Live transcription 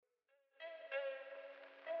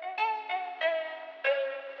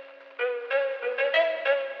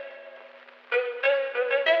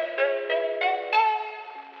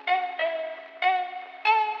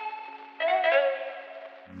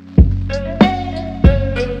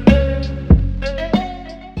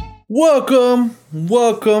Welcome to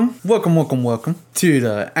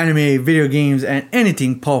the Anime, Video Games, and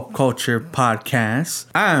Anything Pop Culture Podcast.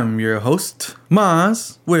 I'm your host,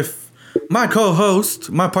 Maz, with my co-host,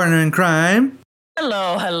 my partner in crime.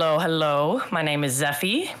 Hello. My name is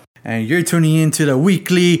Zeffy. And you're tuning into the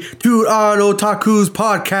weekly Dude Odd Otakus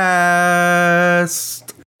podcast.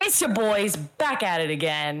 It's your boys back at it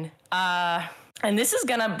again. And this is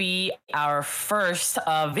gonna be our first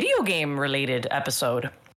video game related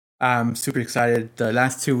episode. I'm super excited. The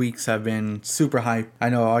last 2 weeks have been super hype. I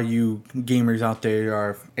know all you gamers out there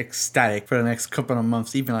are ecstatic for the next couple of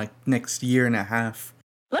months, even like next year and a half.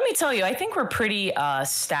 Let me tell you, I think we're pretty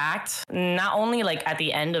stacked. Not only like at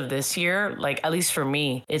the end of this year, like at least for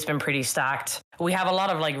me, it's been pretty stacked. We have a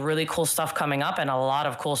lot of like really cool stuff coming up and a lot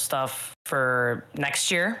of cool stuff for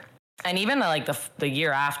next year. And even like the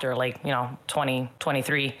year after, like,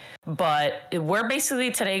 2023. But we're basically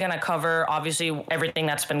today going to cover, obviously, everything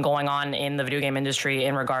that's been going on in the video game industry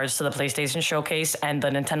in regards to the PlayStation Showcase and the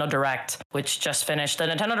Nintendo Direct, which just finished. The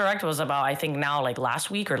Nintendo Direct was about, I think now, like last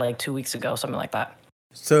week or like 2 weeks ago, something like that.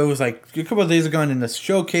 So it was like a couple of days ago, and then the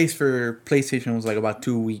showcase for PlayStation was like about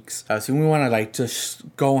 2 weeks. So we want to like just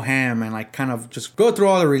go ham and like kind of just go through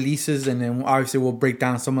all the releases, and then obviously we'll break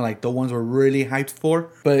down some of like the ones we're really hyped for.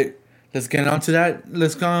 But let's get on to that.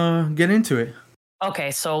 Let's go get into it.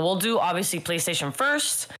 Okay, so we'll do obviously PlayStation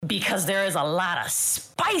first because there is a lot of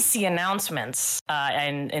spicy announcements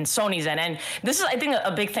and Sony's end. And this is, I think,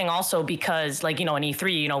 a big thing also because, like, in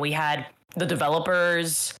E3, we had the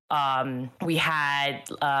developers, we had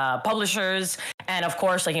publishers, and of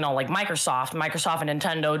course, like Microsoft and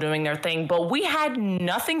Nintendo doing their thing. But we had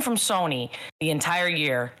nothing from Sony the entire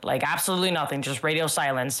year, like absolutely nothing, just radio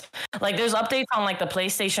silence. Like there's updates on like the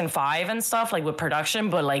PlayStation 5 and stuff, like with production,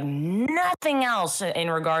 but like nothing else in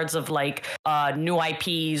regards of like new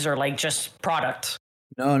IPs or like just product.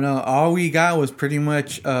 No. All we got was pretty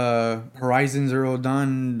much Horizon Zero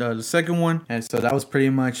Dawn, the second one. And so that was pretty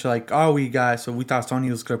much like all we got. So we thought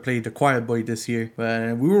Sony was going to play the quiet boy this year.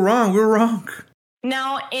 But we were wrong.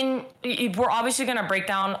 Now, we're obviously going to break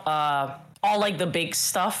down all like the big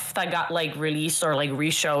stuff that got like released or like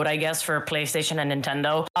reshowed, I guess, for PlayStation and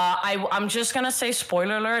Nintendo. I'm just going to say,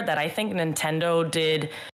 spoiler alert, that I think Nintendo did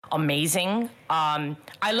amazing.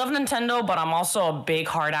 I love Nintendo, but I'm also a big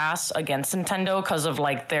hard ass against Nintendo because of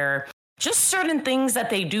like their just certain things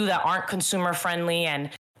that they do that aren't consumer friendly,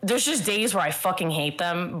 and there's just days where I fucking hate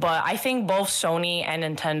them. But I think both Sony and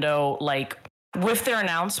Nintendo, like with their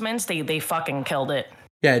announcements, they fucking killed it.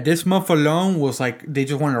 Yeah, this month alone was like they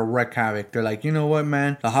just wanted to wreak havoc. They're like, you know what,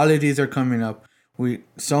 man? The holidays are coming up.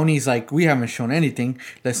 Sony's like, we haven't shown anything.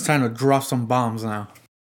 Let's try to drop some bombs now.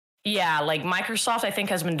 Yeah, like Microsoft, I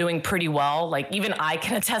think, has been doing pretty well. Like even I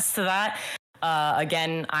can attest to that.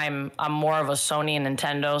 Again, I'm more of a Sony and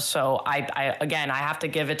Nintendo, so I have to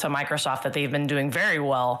give it to Microsoft that they've been doing very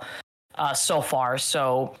well so far.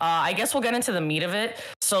 So I guess we'll get into the meat of it.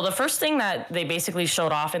 So the first thing that they basically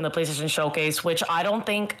showed off in the PlayStation Showcase, which I don't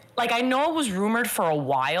think, like, I know it was rumored for a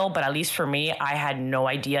while, but at least for me, I had no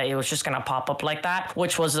idea it was just gonna pop up like that,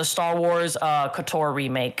 which was the Star Wars KOTOR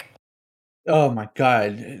remake. Oh my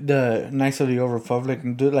god, the Knights of the Old Republic,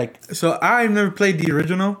 dude! Like, so I've never played the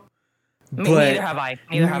original. Neither have I.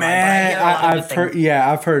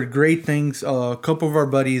 I've heard great things. A couple of our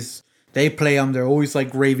buddies, they play them. They're always like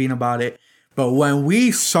raving about it. But when we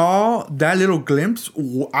saw that little glimpse,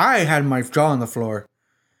 I had my jaw on the floor.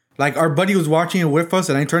 Like our buddy was watching it with us,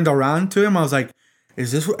 and I turned around to him. I was like,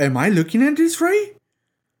 Am I looking at this right?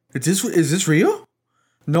 Is this real?"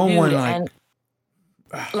 No Dude, one like.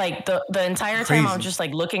 Like the entire time I'm just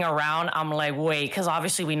like looking around, I'm like, wait, because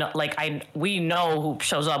obviously we know who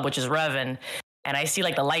shows up, which is Revan, and I see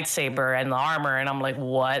like the lightsaber and the armor, and I'm like,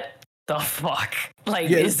 what the fuck? Like,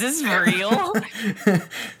 yeah. Is this real?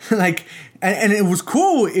 Like, and it was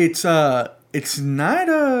cool. It's not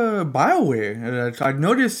BioWare. I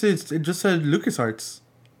noticed it just said LucasArts.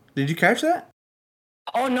 Did you catch that?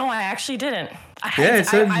 Oh no, I actually didn't. It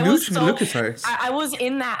said LucasArts. I was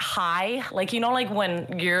in that high, like like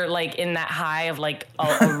when you're like in that high of like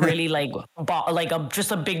a really like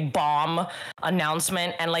just a big bomb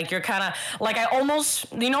announcement, and like you're kind of like I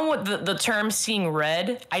almost what the term seeing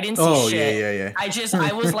red. I didn't see shit. Yeah.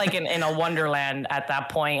 I was like in a wonderland at that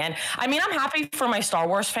point, and I mean I'm happy for my Star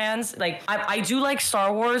Wars fans. Like I do like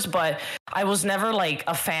Star Wars, but I was never like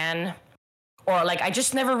a fan. Or like I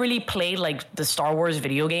just never really played like the Star Wars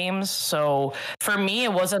video games, so for me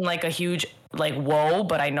it wasn't like a huge like whoa,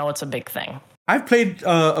 but I know it's a big thing. I've played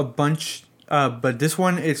a bunch, but this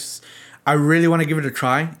one I really want to give it a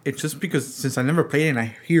try. It's just because since I never played it, and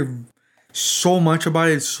I hear so much about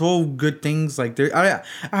it. It's so good things. Like I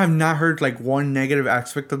have not heard like one negative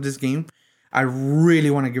aspect of this game. I really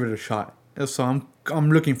want to give it a shot. So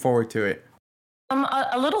I'm looking forward to it.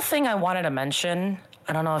 A little thing I wanted to mention.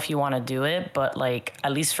 I don't know if you want to do it, but like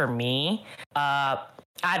at least for me, out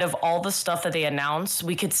of all the stuff that they announced,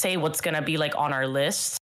 we could say what's gonna be like on our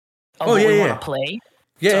list of what we want to play.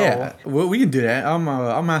 Yeah. Well, we can do that.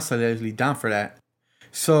 I'm absolutely down for that.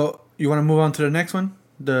 So you want to move on to the next one,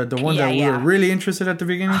 the one that we were really interested at the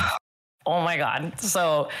beginning. Oh my god!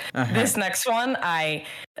 So this next one,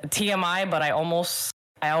 TMI, but I almost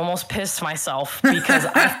pissed myself because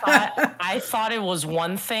I thought it was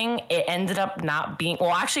one thing. It ended up not being.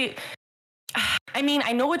 Well, actually, I mean,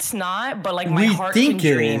 I know it's not, but like my heart can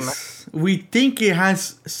dream. We think it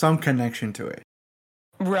has some connection to it.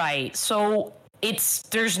 Right. So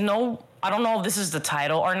there's no. I don't know if this is the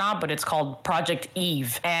title or not, but it's called Project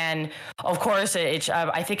Eve. And of course,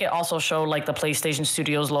 I think it also showed like the PlayStation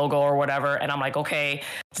Studios logo or whatever. And I'm like, okay,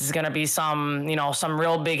 this is going to be some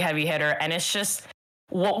real big heavy hitter. And it's just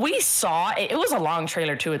what we saw. It was a long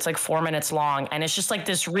trailer too. It's like 4 minutes long. And it's just like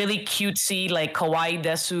this really cutesy, like kawaii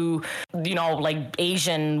desu, like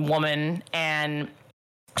Asian woman. And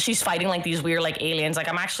she's fighting like these weird like aliens. Like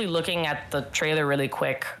I'm actually looking at the trailer really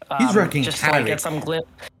quick. He's wrecking just to like, get some glimpse.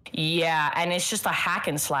 Yeah, and it's just a hack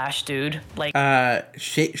and slash, dude. Like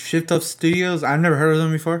Shift Up Studios. I've never heard of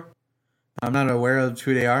them before. I'm not aware of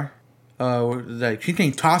who they are. Like she's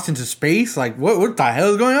getting tossed into space. Like what the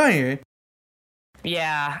hell is going on here?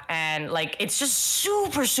 Yeah, and like it's just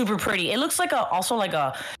super super pretty. It looks like I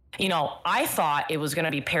thought it was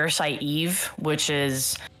gonna be Parasite Eve, which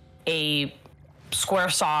is a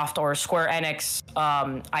Squaresoft or Square Enix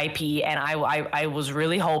IP, and I was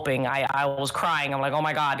really hoping. I was crying. I'm like, oh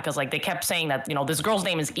my god, because like they kept saying that this girl's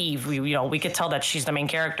name is Eve. We could tell that she's the main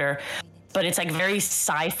character, but it's like very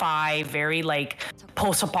sci-fi, very like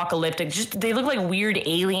post-apocalyptic. Just they look like weird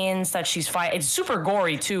aliens that she's fighting. It's super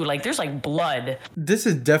gory too. Like there's like blood. This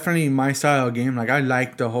is definitely my style of game. Like I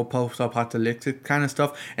like the whole post-apocalyptic kind of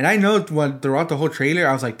stuff. And I know throughout the whole trailer,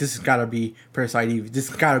 I was like, this has got to be Parasite Eve. This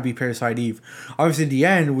has got to be Parasite Eve. Obviously, at the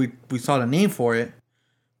end, we saw the name for it.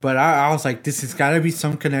 But I was like, this has got to be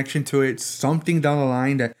some connection to it. Something down the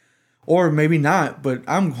line that, or maybe not. But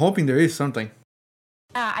I'm hoping there is something.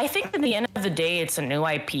 I think at the end of the day, it's a new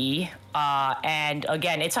IP. And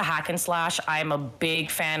again, it's a hack and slash. I'm a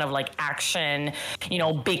big fan of like action,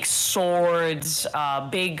 big swords,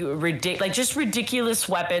 just ridiculous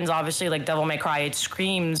weapons. Obviously, like Devil May Cry, it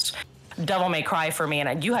screams Devil May Cry for me.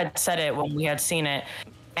 And you had said it when we had seen it.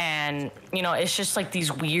 And, it's just like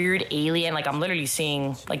these weird alien, like I'm literally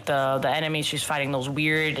seeing like the enemies she's fighting, those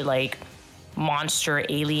weird, like monster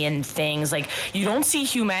alien things. Like you don't see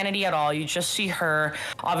humanity at all, you just see her.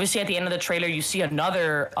 Obviously at the end of the trailer you see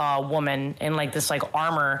another woman in like this like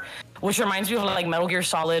armor, which reminds me of like Metal Gear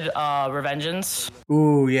Solid Revengeance.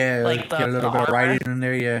 Ooh yeah, like get a little bit of writing in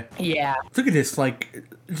there. Yeah, look at this, like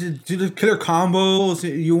do the killer combos.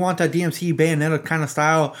 You want that DMC Bayonetta kind of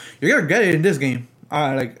style, you're gonna get it in this game.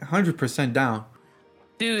 Like 100% down,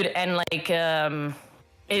 dude. And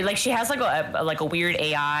like she has like a weird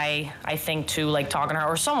AI, I think, too, like talking to her,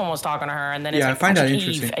 or someone was talking to her, and then it's like, I find that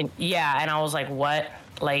interesting. And I was like,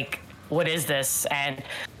 what is this? And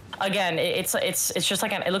again, it's just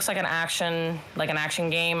like it looks like an action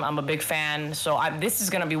game. I'm a big fan, so this is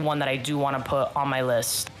gonna be one that I do want to put on my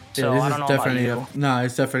list. So I don't know about you. No,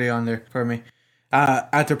 it's definitely on there for me.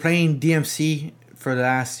 After playing DMC for the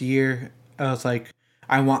last year, I was like,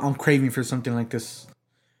 I'm craving for something like this.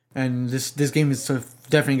 And this game is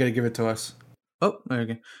definitely going to give it to us. Oh, there we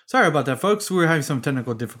go. Sorry about that, folks. We were having some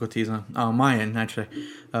technical difficulties on my end, actually.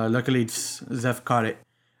 Luckily, Zeph caught it.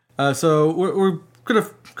 So we're going to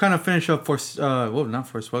kind of finish up not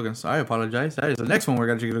for Swoggins. I apologize. That is the next one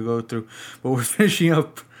we're actually going to go through. But we're finishing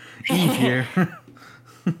up Eve here.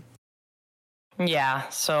 Yeah,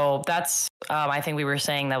 so that's, I think we were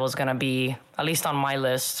saying that was going to be, at least on my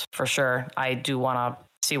list, for sure. I do want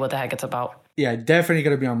to see what the heck it's about. Yeah, definitely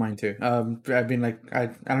gonna be on mine too. I've been like, I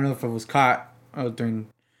don't know if it was caught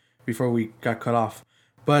before we got cut off,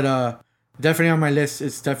 but definitely on my list.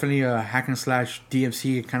 It's definitely a hack and slash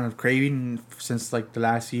DMC kind of craving since like the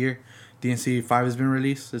last year. DMC 5 has been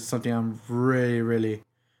released. It's something I'm really really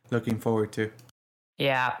looking forward to.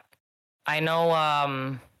 Yeah, I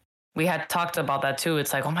know. We had talked about that too.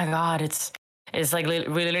 It's like, oh my god, it's like we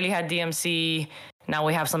literally had DMC. Now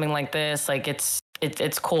we have something like this. Like it's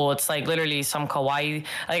cool. It's like literally some kawaii.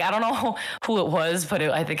 Like I don't know who it was, but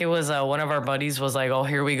I think it was one of our buddies was like, "Oh,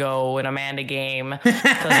 here we go, an Amanda game."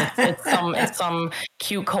 it's some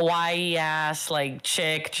cute kawaii ass like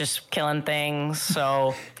chick just killing things.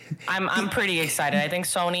 So I'm pretty excited. I think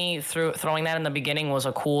Sony throwing that in the beginning was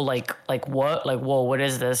a cool what, like whoa, what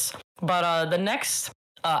is this? But the next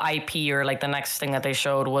IP, or like the next thing that they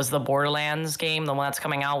showed, was the Borderlands game, the one that's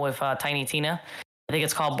coming out with Tiny Tina. I think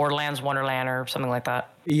it's called Borderlands Wonderland or something like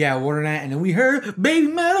that. Yeah, Wonderland, and then we heard Baby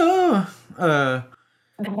Metal. That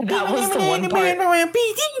was the one part.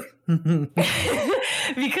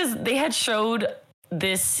 Because they had showed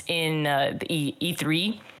this in the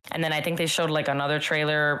E3, and then I think they showed like another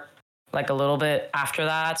trailer like a little bit after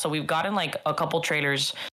that. So we've gotten like a couple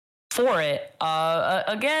trailers for it.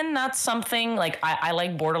 Again, that's something like I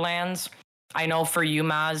like Borderlands. I know for you,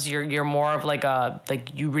 Maz, you're more of like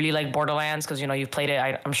you really like Borderlands because, you know, you've played it,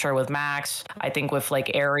 I'm sure, with Max. I think with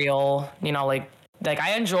like Ariel, you know, like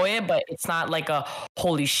I enjoy it, but it's not like a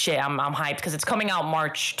holy shit, I'm hyped because it's coming out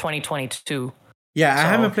March 2022. Yeah, so. I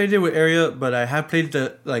haven't played it with Ariel, but I have played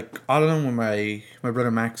all of them with my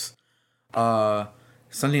brother Max.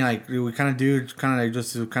 Something like we kind of do, kind of like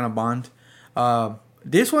just to kind of bond.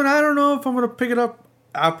 This one, I don't know if I'm gonna pick it up.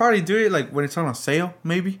 I'll probably do it like when it's on a sale,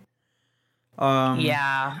 maybe.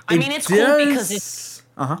 Yeah, I mean it's cool because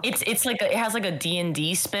it's like it has like a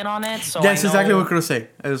D&D spin on it. So that's exactly what I was gonna say.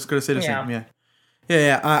 I was gonna say the same.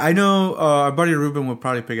 Yeah. I know our buddy Ruben will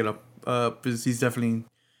probably pick it up. Because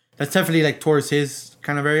that's definitely like towards his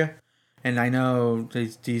kind of area, and I know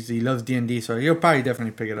he loves D&D, so he'll probably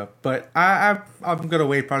definitely pick it up. But I'm gonna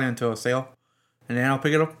wait probably until a sale, and then I'll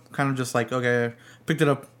pick it up. Kind of just like, okay, picked it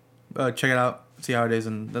up, check it out, see how it is,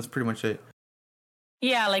 and that's pretty much it.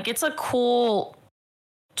 Yeah, like it's a cool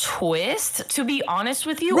twist, to be honest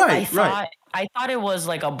with you. I thought it was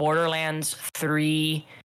like a Borderlands 3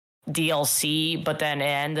 DLC, but then it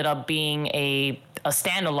ended up being a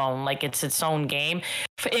standalone, like it's its own game.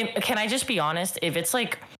 Can I just be honest? If it's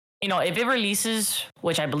like, you know, if it releases,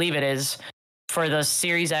 which I believe it is, for the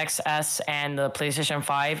Series XS and the PlayStation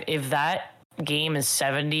 5, if that game is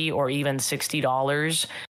 $70 or even $60,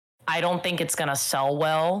 I don't think it's gonna sell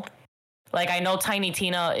well. Like, I know Tiny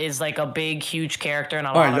Tina is like a big, huge character, and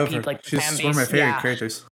a lot of people, like, she's one of my favorite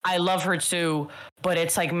characters. I love her too, but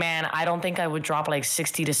it's like, man, I don't think I would drop like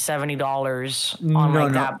 $60 to $70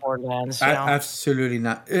 on that Borderlands. Absolutely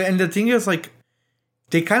not. And the thing is, like,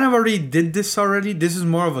 they kind of already did this already. This is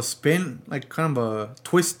more of a spin, like kind of a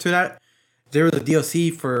twist to that. There was a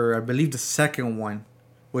DLC for, I believe, the second one,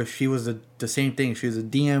 where she was the same thing. She was a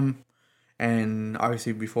DM, and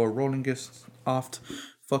obviously before Rolling gets offed.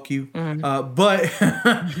 Fuck you. Mm-hmm.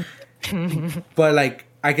 But like,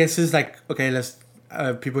 I guess it's like, okay, let's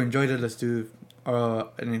people enjoyed it. Let's do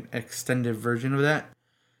an extended version of that.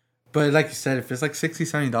 But like you said, if it's like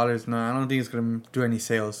 $60-$70, no, I don't think it's gonna do any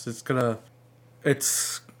sales. I don't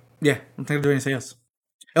think it'll do any sales.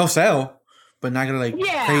 It'll sell, but not gonna like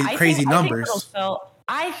crazy numbers.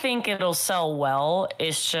 I think it'll sell well.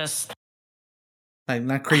 It's just like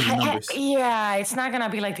not crazy numbers. Yeah, it's not gonna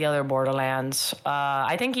be like the other Borderlands.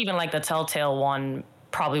 I think even like the Telltale one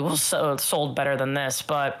probably will sold better than this.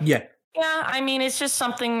 But yeah, I mean, it's just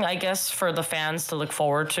something, I guess, for the fans to look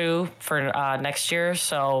forward to for next year.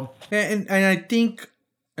 So yeah, and I think,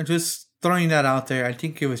 just throwing that out there, I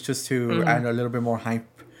think it was just to add a little bit more hype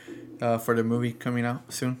for the movie coming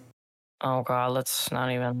out soon. Oh God, let's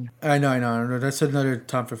not even. I know. That's another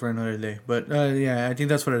topic for another day. But yeah, I think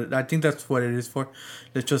that's what it is for.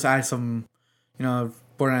 Let's just add some, you know,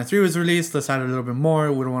 Borderlands 3 was released. Let's add a little bit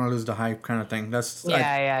more. We don't want to lose the hype, kind of thing. That's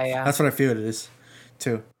yeah. That's what I feel it is,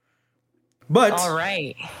 too. But all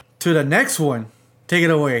right, to the next one. Take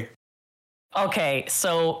it away. Okay,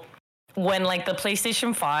 so when like the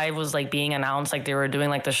PlayStation 5 was like being announced, like they were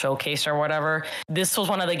doing like the showcase or whatever, this was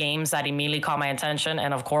one of the games that immediately caught my attention,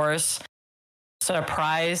 and of course,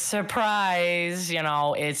 surprise, you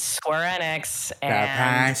know, it's Square Enix,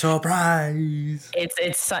 and surprise.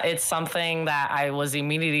 It's something that I was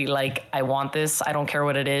immediately like, I want this. I don't care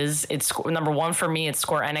what it is. It's number one for me. It's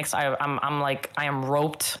Square Enix. I am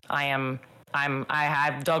roped. I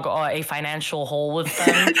have dug a financial hole with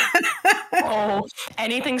them. Oh,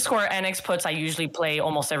 anything Square Enix puts, I usually play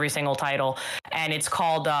almost every single title, and it's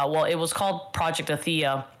called it was called Project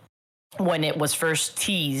Athea when it was first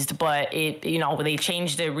teased, but they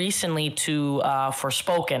changed it recently to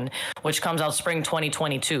Forspoken, which comes out spring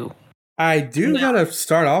 2022. I do gotta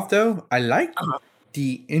start off though. I like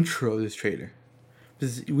the intro of this trailer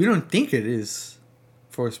because we don't think it is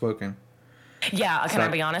Forspoken. Yeah, can I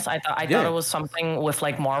be honest? I thought it was something with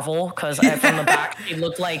like Marvel, because from the back it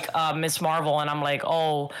looked like Miss Marvel, and I'm like,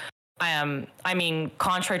 oh. I mean,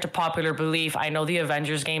 contrary to popular belief, I know the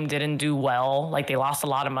Avengers game didn't do well. Like, they lost a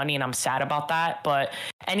lot of money, and I'm sad about that. But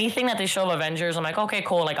anything that they show of Avengers, I'm like, okay,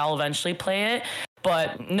 cool. Like, I'll eventually play it.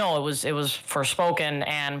 But no, it was Forspoken,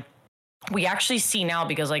 and we actually see now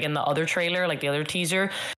because like in the other trailer, like the other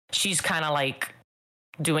teaser, she's kind of like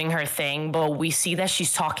doing her thing, but we see that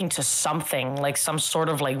she's talking to something, like some sort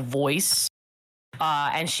of like voice.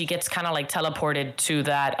 And she gets kind of like teleported to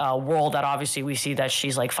that world that obviously we see that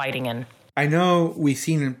she's like fighting in. I know we've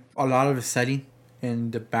seen a lot of the setting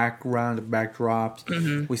in the background, the backdrops.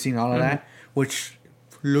 Mm-hmm. We've seen all of that, which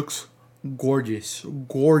looks gorgeous.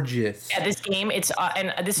 Gorgeous. Yeah, this game, it's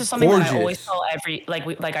and this is something that I always tell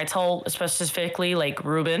I tell specifically like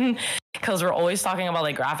Ruben, because we're always talking about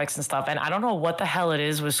like graphics and stuff, and I don't know what the hell it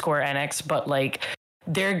is with Square Enix, but like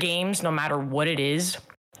their games, no matter what it is,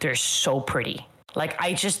 they're so pretty. Like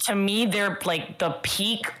to me, they're like the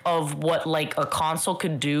peak of what like a console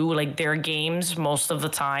could do. Like their games, most of the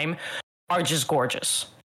time, are just gorgeous.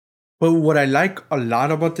 But what I like a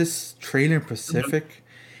lot about this trailer in Pacific,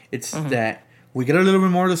 it's that we get a little bit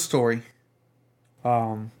more of the story.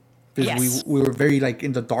 Because we were very like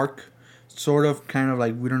in the dark, sort of, kind of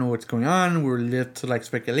like we don't know what's going on. We're left to like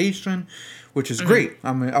speculation, which is great.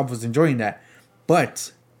 I mean, I was enjoying that,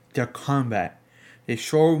 but the combat. They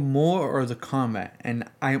show more of the combat, and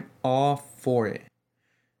I'm all for it.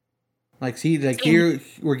 Like, see, like here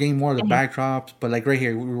we're getting more of the backdrops, but like right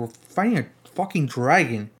here we were fighting a fucking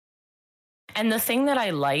dragon. And the thing that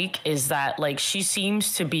I like is that like she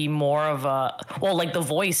seems to be more of like the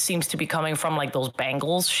voice seems to be coming from like those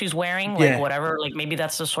bangles she's wearing, like whatever, like maybe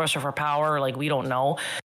that's the source of her power, like we don't know,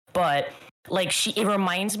 but like it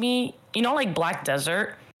reminds me, like Black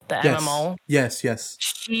Desert. The MMO. Yes.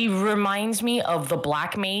 She reminds me of the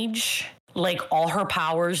Black Mage. Like all her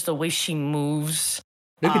powers, the way she moves.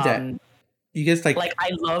 Look at that. You guys like I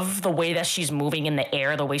love the way that she's moving in the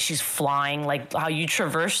air, the way she's flying, like how you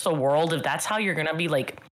traverse the world. If that's how you're gonna be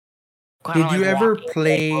like. Did you ever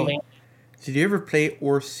play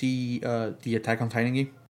or see the Attack on Titan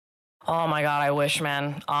game? Oh my god, I wish,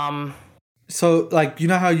 man. So like, you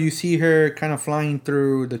know how you see her kind of flying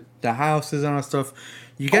through the houses and all that stuff.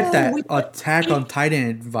 You get that Attack on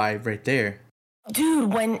Titan vibe right there.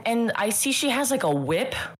 Dude, and I see she has like a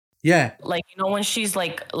whip. Yeah. Like, when she's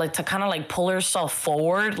like to kind of like pull herself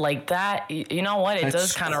forward like that. You know what? It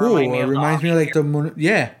does kind of remind me of reminds me of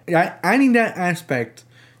like adding that aspect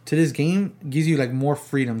to this game gives you like more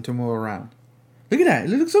freedom to move around. Look at that. It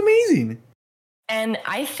looks amazing. And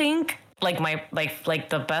I think like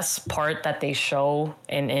the best part that they show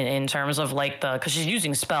in terms of like because she's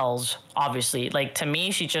using spells, obviously, like to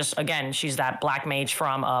me she's that Black Mage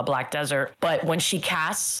from Black Desert, but when she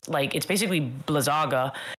casts, like it's basically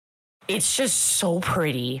Blizzaga, it's just so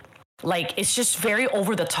pretty. Like it's just very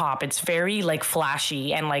over the top, it's very like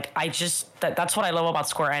flashy, and like that's what I love about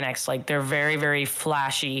Square Enix. Like they're very, very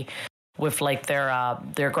flashy with like their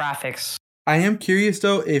graphics. I am curious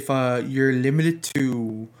though if you're limited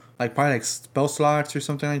to like probably like spell slots or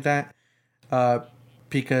something like that,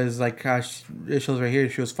 because like it shows right here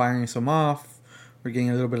she was firing some off. We're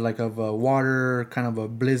getting a little bit like of a water, kind of a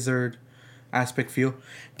blizzard aspect feel.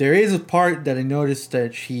 There is a part that I noticed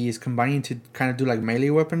that she is combining to kind of do like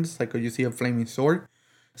melee weapons, like you see a flaming sword.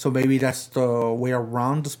 So maybe that's the way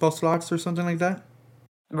around the spell slots or something like that.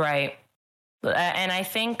 Right, and I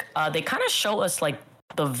think they kind of show us like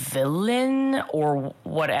the villain or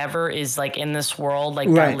whatever is like in this world,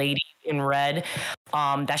 like that lady in red,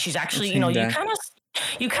 that she's actually, you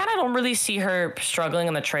kind of don't really see her struggling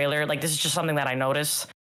in the trailer. Like this is just something that I noticed.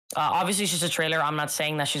 Obviously it's just a trailer. I'm not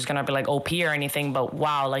saying that she's gonna be like OP or anything, but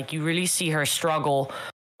wow, like you really see her struggle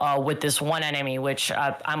with this one enemy, which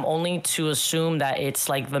I'm only to assume that it's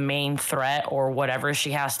like the main threat or whatever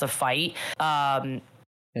she has to fight. Yeah,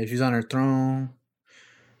 she's on her throne.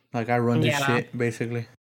 Like I run this shit, basically.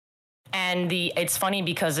 And it's funny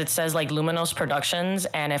because it says like Luminous Productions,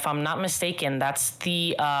 and if I'm not mistaken, that's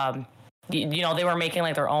the they were making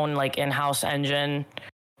like their own like in-house engine,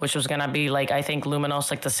 which was gonna be like, I think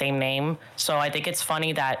Luminous, like the same name. So I think it's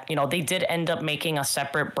funny that they did end up making a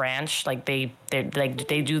separate branch, like they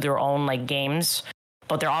do their own like games,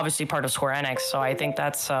 but they're obviously part of Square Enix. So I think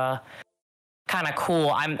that's kind of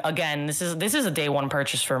cool. This is a day one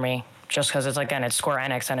purchase for me, just because it's Square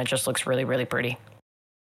Enix and it just looks really, really pretty.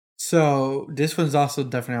 So this one's also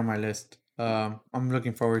definitely on my list. I'm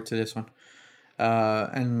looking forward to this one.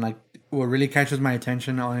 And like what really catches my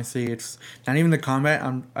attention, honestly, it's not even the combat.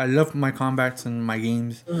 I love my combats and my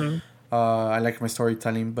games. Mm-hmm. I like my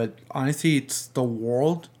storytelling, but honestly, it's the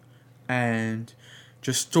world and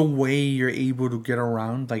just the way you're able to get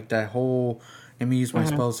around. Like that whole. Let me use my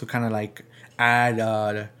spells to kind of like add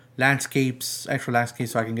extra landscapes,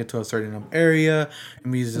 so I can get to a certain area. Let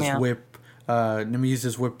me use this whip. Let me use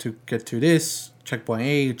this whip to get to this checkpoint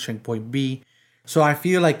A, checkpoint B. So I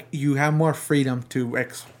feel like you have more freedom to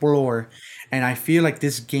explore, and I feel like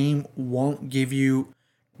this game won't give you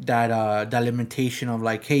that limitation of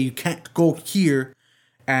like, hey, you can't go here,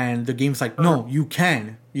 and the game's like, no, you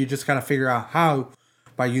can. You just gotta figure out how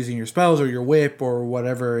by using your spells or your whip or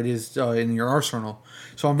whatever it is in your arsenal.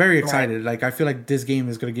 So I'm very excited. Like I feel like this game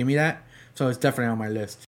is gonna give me that. So it's definitely on my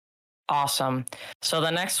list. Awesome. So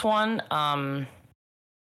the next one,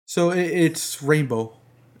 So it's Rainbow.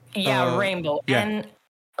 yeah, Rainbow. Yeah. And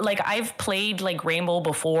like I've played like Rainbow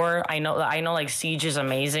before. I know like Siege is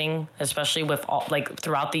amazing, especially with all, like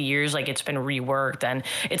throughout the years, like it's been reworked and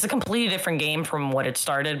it's a completely different game from what it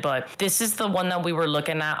started. But this is the one that we were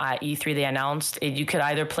looking at E3. They announced it. You could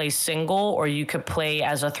either play single or you could play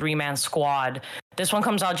as a 3-man squad. This one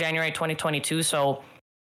comes out January 2022. So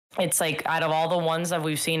it's like out of all the ones that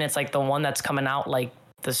we've seen, it's like the one that's coming out like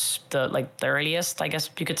the earliest, I guess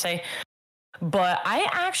you could say. But I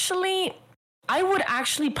would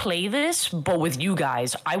actually play this, but with you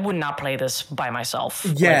guys. I would not play this by myself.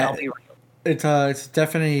 Yeah, it's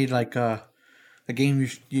definitely like a game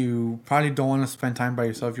you probably don't want to spend time by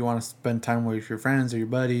yourself. You want to spend time with your friends or your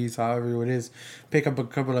buddies, however it is. Pick up a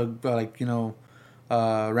couple of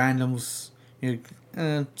randoms,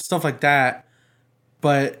 stuff like that.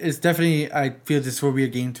 But it's definitely, I feel this will be a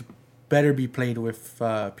game to better be played with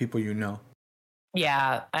people you know.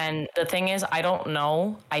 Yeah, and the thing is, I don't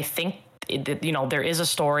know. I think there is a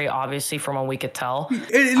story, obviously, from what we could tell.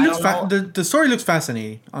 It looks the story looks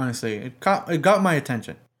fascinating. Honestly, it got my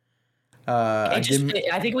attention. I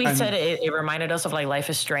think we said it reminded us of like Life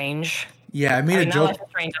is Strange. Yeah, I made a joke. Life is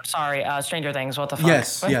Strange. I'm sorry, Stranger Things. What the fuck?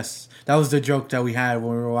 Yes, that was the joke that we had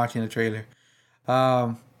when we were watching the trailer.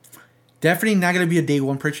 Definitely not gonna be a day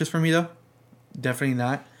one purchase for me though. Definitely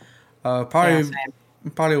not.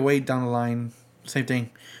 Probably wait down the line. Same thing.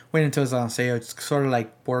 Wait until it's on sale. It's sort of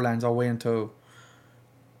like Borderlands. I'll wait until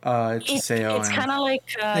it's sale. It's kind of like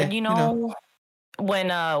when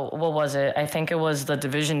what was it? I think it was the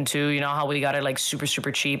Division 2. You know how we got it like super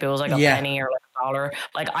super cheap. It was like a penny or like $1.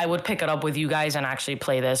 Like I would pick it up with you guys and actually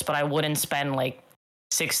play this, but I wouldn't spend like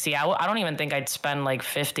 60. I don't even think I'd spend like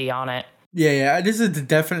 50 on it. Yeah. This is the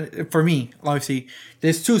definite for me. Obviously,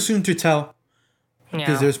 it's too soon to tell.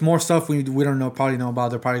 Because there's more stuff we don't probably know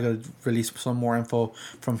about. They're probably going to release some more info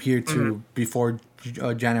from here to before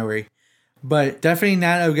January. But definitely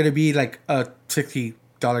not going to be like a $60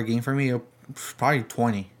 game for me. Probably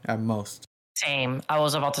 20 at most. Same. I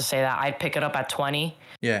was about to say that. I'd pick it up at 20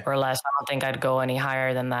 or less. I don't think I'd go any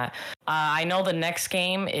higher than that. I know the next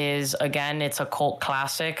game is, again, it's a cult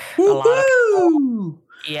classic. Woo-hoo! A lot of people.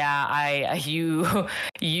 Yeah,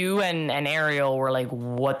 you and Ariel were like,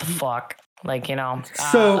 what the fuck? Like,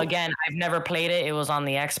 so again, I've never played it. It was on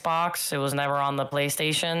the Xbox. It was never on the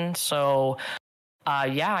PlayStation. So,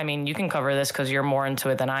 I mean, you can cover this because you're more into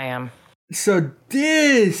it than I am. So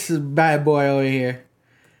this bad boy over here,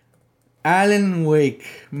 Alan Wake,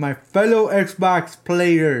 my fellow Xbox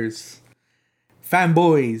players,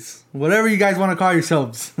 fanboys, whatever you guys want to call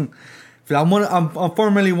yourselves. I'm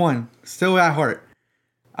formerly one, still at heart.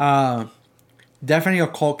 Definitely a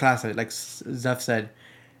cult classic, like Zeph said.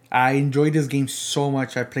 I enjoyed this game so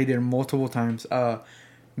much. I played it multiple times.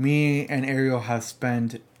 Me and Ariel have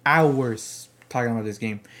spent hours talking about this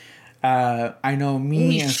game. I know me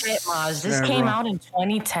Holy and shit, Maz. This came out in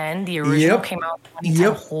 2010. The original came out in 2010.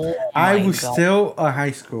 Yep. Oh, I was still a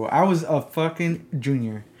high school. I was a fucking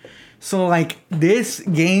junior. So like this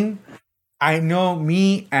game, I know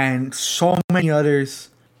me and so many others,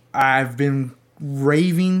 I've been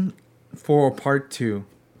raving for a part 2.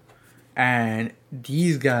 And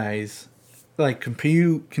these guys like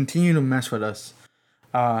continue to mess with us.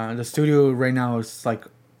 The studio right now is like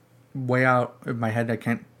way out of my head. I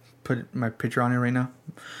can't put my picture on it right now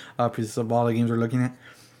because of all the games we're looking at.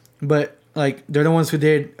 But like they're the ones who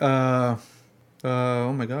did oh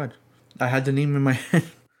my god, I had the name in my head.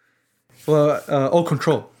 Well,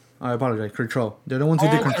 Control. I apologize. Control. They're the ones who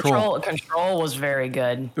did Control. Control was very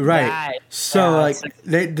good. Right.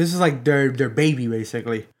 This is like their baby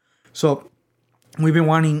basically. So we've been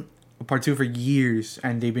wanting a part 2 for years,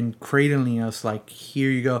 and they've been cradling us like, here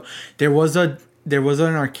you go. There was an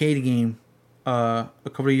arcade game a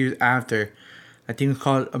couple of years after. I think it's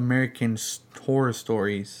called American Horror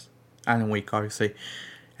Stories. Alan Wake, obviously.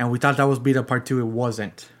 And we thought that was be the part 2. It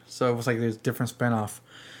wasn't. So it was like there's different spin-off.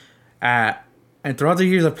 And throughout the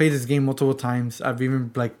years, I've played this game multiple times. I've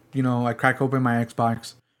even like, I crack open my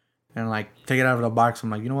Xbox and like take it out of the box. I'm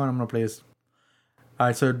like, you know what? I'm going to play this.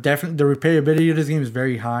 So definitely the replayability of this game is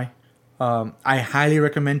very high. I highly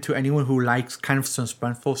recommend to anyone who likes kind of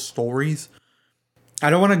suspenseful stories. I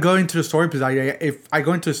don't want to go into the story because if I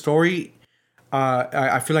go into the story,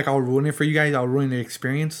 I feel like I'll ruin it for you guys. I'll ruin the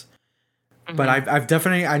experience. But I've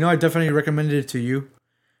definitely recommended it to you.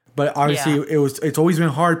 But obviously, it's always been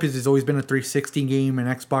hard because it's always been a 360 game, an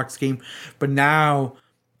Xbox game. But now,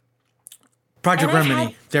 Project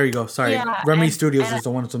Remedy. There you go. Sorry, Remedy Studios is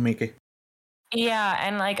the ones to make it. Yeah,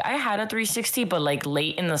 and like I had a 360, but like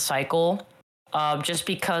late in the cycle, just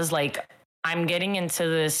because like I'm getting into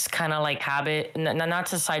this kind of like habit. Not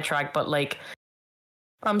to sidetrack, but like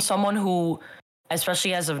I'm someone who,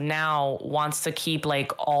 especially as of now, wants to keep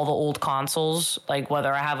like all the old consoles, like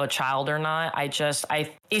whether I have a child or not.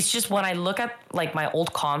 It's just when I look at like my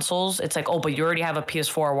old consoles, it's like, oh, but you already have a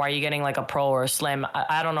PS4. Why are you getting like a Pro or a Slim?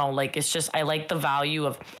 I don't know. Like, it's just, I like the value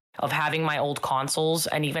of having my old consoles,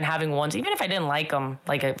 and even having ones, even if I didn't like them,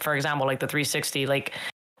 like for example, like the 360, like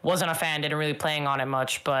wasn't a fan, didn't really playing on it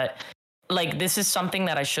much, but like this is something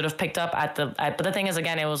that I should have picked up but the thing is,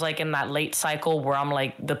 again, it was like in that late cycle where I'm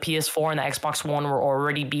like the PS4 and the Xbox One were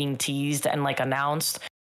already being teased and like announced.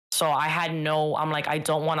 So I'm like, I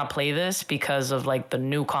don't want to play this because of like the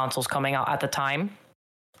new consoles coming out at the time.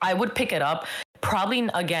 I would pick it up, probably,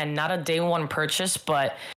 again, not a day one purchase,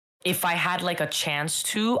 but if I had like a chance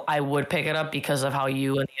to, I would pick it up because of how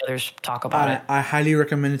you and the others talk about it. I highly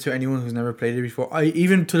recommend it to anyone who's never played it before.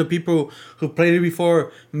 Even to the people who played it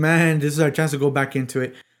before, man, this is our chance to go back into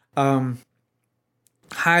it.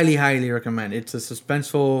 Highly recommend. It's a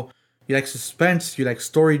suspenseful. You like suspense. You like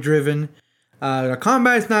story driven. The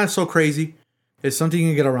combat is not so crazy. It's something you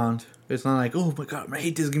can get around. It's not like, oh my god, I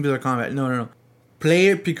hate this game because of combat. No. Play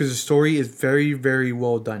it because the story is very, very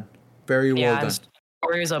well done. Very well done.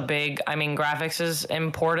 Story is graphics is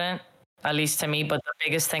important, at least to me, but the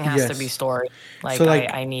biggest thing has to be story. Like, so,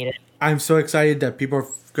 I need it. I'm so excited that people are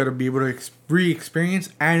going to be able to re-experience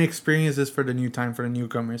this for the new time, for the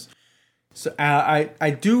newcomers. So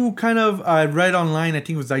I do kind of read online, I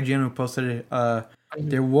think it was IGN who posted it,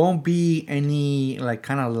 there won't be any like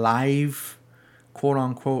kind of live, quote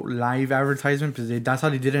unquote, live advertisement, because that's how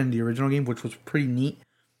they did it in the original game, which was pretty neat.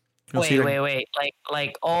 Wait.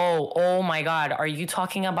 Like, oh my God. Are you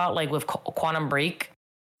talking about like with Quantum Break?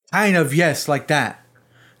 Kind of, yes, like that.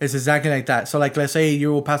 It's exactly like that. So like, let's say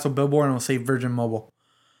you will pass a billboard and it'll say Virgin Mobile.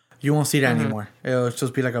 You won't see that anymore. It'll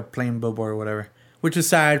just be like a plain billboard or whatever. Which is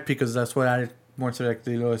sad because that's what added more to like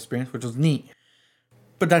the little experience, which was neat.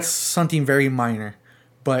 But that's something very minor.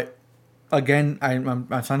 But again, I'm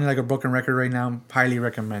sounding like a broken record right now. Highly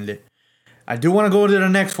recommend it. I do want to go to the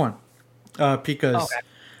next one. Because... Okay.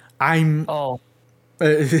 I'm. Oh.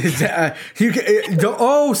 Says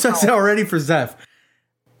it already for Zeph.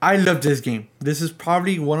 I love this game. This is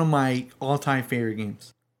probably one of my all-time favorite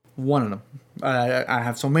games. One of them. I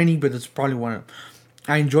have so many, but it's probably one of them.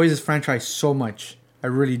 I enjoy this franchise so much. I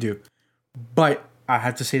really do. But I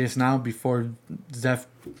have to say this now before Zeph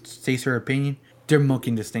states her opinion. They're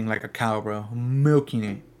milking this thing like a cow, bro. Milking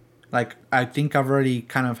it. Like, I think I've already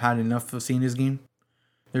kind of had enough of seeing this game.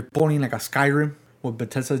 They're pulling like a Skyrim. What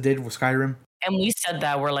Bethesda did with Skyrim. And we said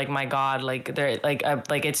that, we're like, my God, like they're like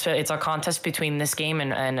it's a contest between this game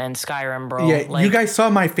and Skyrim, bro. Yeah, like, you guys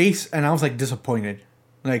saw my face and I was like disappointed.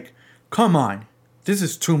 Like, come on, this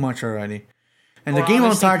is too much already. And the game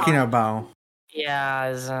I'm talking about,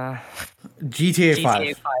 is GTA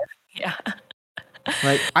 5. Yeah.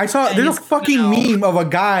 Like, I saw there's a fucking meme of a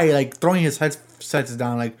guy like throwing his headsets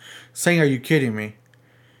down, like saying, "Are you kidding me?"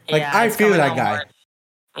 Like, I feel that guy.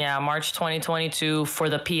 March 2022 for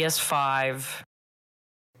the PS5.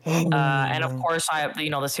 And of course,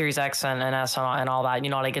 the Series X and S and all that,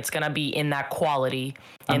 like it's going to be in that quality,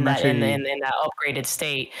 in that upgraded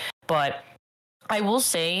state. But I will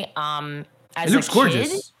say, as it looks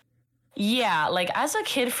gorgeous. Yeah, like as a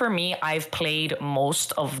kid for me, I've played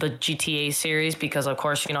most of the GTA series because, of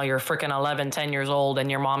course, you're freaking 11, 10 years old and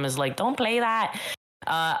your mom is like, don't play that.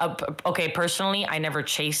 Okay, personally, I never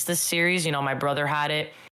chased this series. My brother had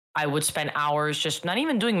it. I would spend hours just not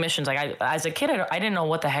even doing missions. Like as a kid, I didn't know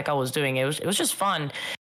what the heck I was doing. It was just fun.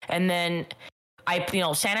 And then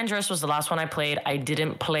San Andreas was the last one I played. I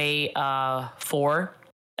didn't play 4,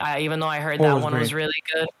 even though I heard that one was really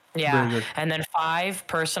good. Yeah. Good. And then 5,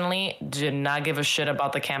 personally, did not give a shit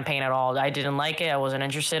about the campaign at all. I didn't like it. I wasn't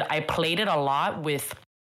interested. I played it a lot with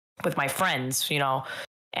my friends,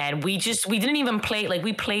 and we didn't even play, like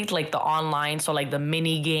we played like the online, so like the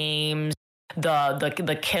mini games,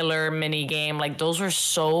 the killer mini game, like those were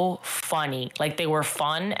so funny. Like they were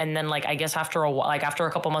fun, and then like I guess after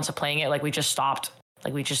a couple months of playing it, like we just stopped.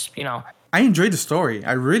 Like we just, I enjoyed the story.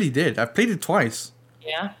 I really did. I played it twice.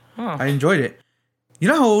 Yeah. I enjoyed it. You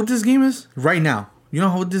know how old this game is? Right now. You know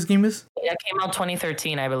how old this game is? Yeah, it came out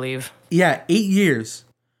 2013, I believe. Yeah, 8 years.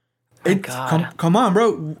 Oh, God. Come on,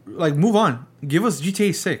 bro. Like, move on. Give us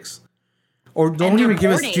GTA 6. Or And don't they're even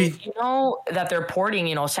give us porting, you know that they're porting,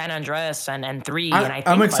 you know, San Andreas and 3, and I think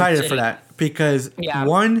I'm Vice excited for City. that because Yeah,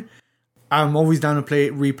 one, I'm always down to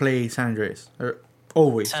replay San Andreas. Or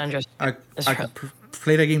always. San Andreas is I could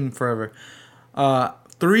play that game forever.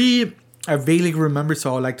 3, I vaguely remember,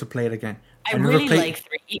 so I like to play it again. I never really played. like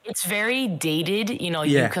 3. It's very dated, you know,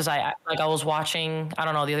 Yeah. because I was watching, I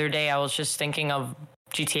don't know, the other day I was just thinking of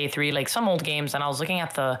GTA 3, like some old games, and I was looking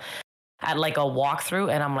at like a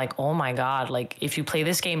walkthrough, and I'm like, oh my god, like if you play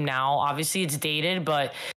this game now, obviously it's dated,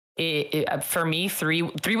 but for me, 3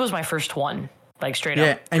 was my first one, like straight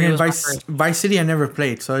Yeah, up. and 3 then was my first. Vice City I never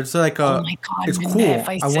played, so it's like Oh my god, it's Minette,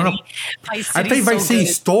 cool. I played Vice City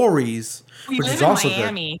good. Stories, We which live is in also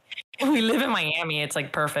Miami. We live in Miami. It's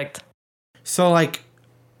like perfect. good. So like,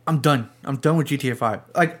 I'm done. I'm done with GTA 5.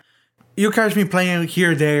 Like, you catch me playing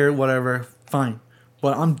here, there, whatever, fine,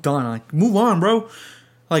 but I'm done. Like, move on, bro.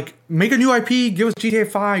 Like, make a new IP. Give us GTA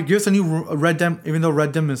 5. Give us a new Red Dead, even though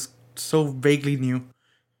Red Dead is so vaguely new.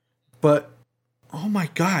 But oh my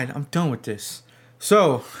god, I'm done with this.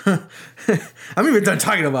 So I'm even done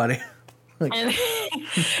talking about it. And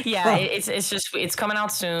yeah, it's coming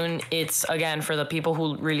out soon. It's again for the people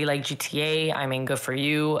who really like GTA. I mean, good for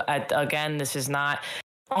you. Again, this is not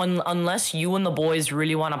unless you and the boys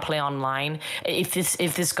really want to play online. If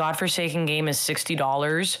this godforsaken game is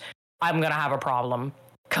 $60, I'm gonna have a problem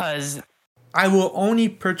because I will only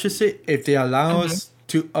purchase it if they allow us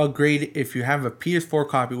to upgrade it. If you have a PS4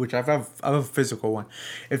 copy, which I have a physical one,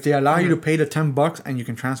 if they allow you to pay the $10 and you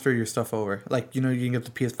can transfer your stuff over, like, you know, you can get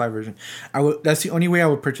the PS5 version. That's the only way I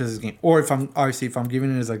would purchase this game. Or if I'm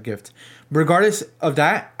giving it as a gift. Regardless of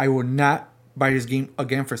that, I will not buy this game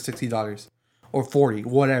again for $60 or $40,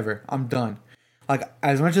 whatever. I'm done. Like,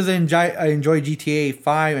 as much as I enjoy GTA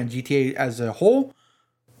 5 and GTA as a whole,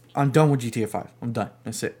 I'm done with GTA 5. I'm done.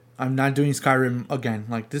 That's it. I'm not doing Skyrim again.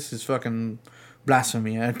 Like, this is fucking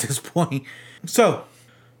blasphemy at this point. So,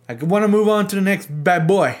 I want to move on to the next bad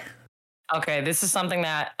boy. Okay, this is something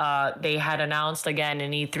that they had announced again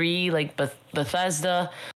in E3, like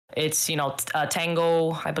Bethesda. It's, you know,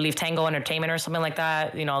 Tango, I believe Tango Entertainment or something like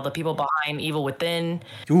that. You know, the people behind Evil Within.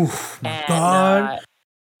 Oof, my And God.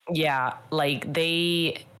 yeah, like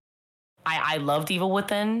I loved Evil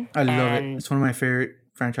Within. I love it. And It's one of my favorite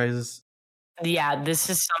franchises. yeah, this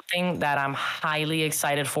is something that I'm highly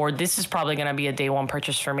excited for. This is probably going to be a day one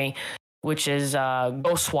purchase for me, which is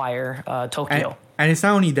Ghostwire Tokyo. And it's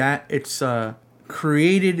not only that, it's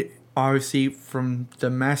created, obviously, from the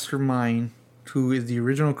mastermind who is the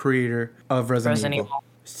original creator of Resident Evil.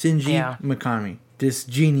 Shinji Mikami. This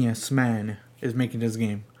genius man is making this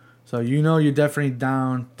game. So you know you're definitely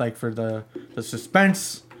down, like, for the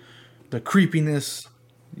suspense, the creepiness,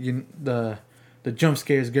 the jump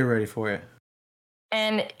scares. Get ready for it.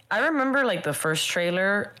 And I remember, like, the first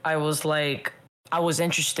trailer, I was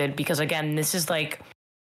interested because, again, this is like,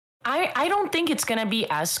 I don't think it's going to be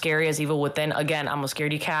as scary as Evil Within. Again, I'm a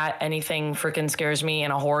scaredy cat. Anything freaking scares me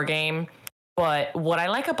in a horror game. But what I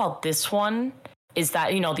like about this one is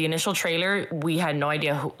that, you know, the initial trailer, we had no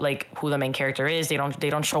idea who the main character is. They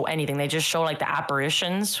don't show anything. They just show, like, the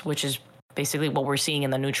apparitions, which is basically what we're seeing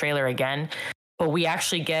in the new trailer again. But we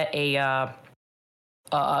actually get an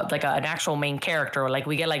actual main character, like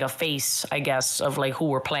we get like a face, I guess, of like who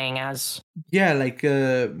we're playing as. Yeah, like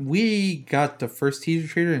we got the first teaser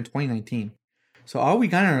trailer in 2019, so all we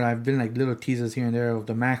got have been like little teasers here and there of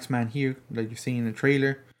the Max Man here that you're seeing in the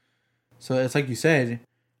trailer. So it's like you said,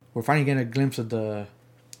 we're finally getting a glimpse of the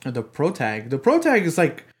pro tag. The pro tag is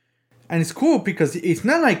like, and it's cool because it's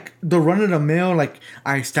not like the run of the mill like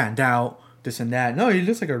I stand out this and that. No, he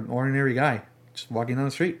looks like an ordinary guy just walking down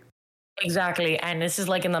the street. Exactly, and this is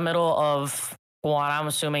like in the middle of what I'm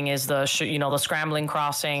assuming is the scrambling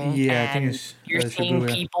crossing. Yeah, and I think it's you're seeing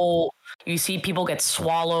people. You see people get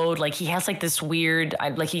swallowed. Like he has like this weird.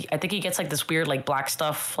 I think he gets like this weird like black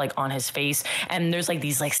stuff like on his face, and there's like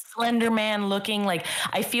these like Slender Man looking. Like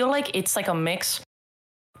I feel like it's like a mix.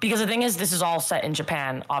 Because the thing is, this is all set in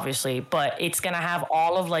Japan, obviously, but it's gonna have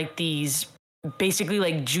all of like these basically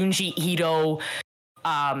like Junji Ito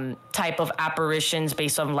type of apparitions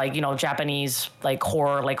based on like, you know, Japanese like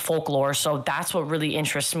horror, like folklore. So that's what really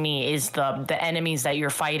interests me is the enemies that you're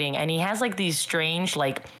fighting. And he has like these strange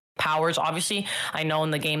like powers. Obviously, I know in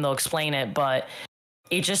the game they'll explain it, but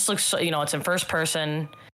it just looks so, you know, it's in first person,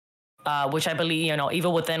 which I believe, you know,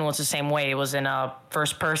 Evil Within was the same way. It was in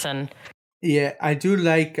first person. Yeah, I do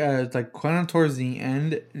like kind of towards the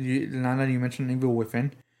end. Now that you mentioned Evil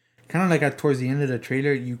Within, kind of like towards the end of the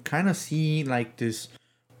trailer, you kind of see like this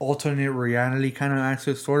alternate reality kind of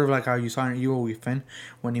aspect, sort of like how you saw in Evil Within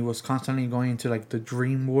when he was constantly going into like the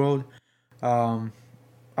dream world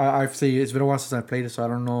I've seen it's been a while since I played it, so I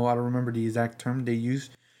don't know. I don't remember the exact term they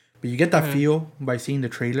used, but you get that feel by seeing the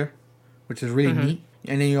trailer, which is really neat.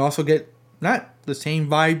 And then you also get not the same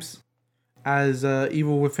vibes as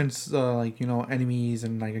Evil Within's enemies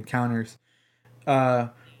and like encounters.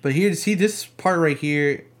 But here, see this part right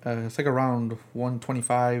here, it's like around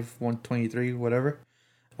 125, 123, whatever.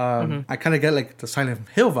 I kind of get like the Silent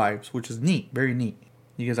Hill vibes, which is neat, very neat.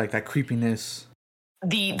 You get like that creepiness.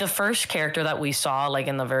 The first character that we saw, like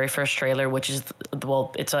in the very first trailer, which is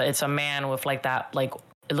it's a man with like that, like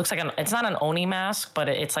it looks like it's not an Oni mask, but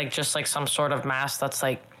it's like just like some sort of mask that's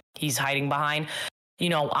like he's hiding behind.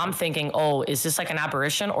 I'm thinking, oh, is this like an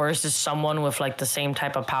apparition, or is this someone with like the same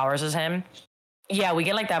type of powers as him? Yeah, we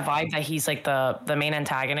get like that vibe that he's like the main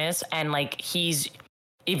antagonist, and like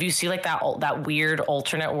if you see like that weird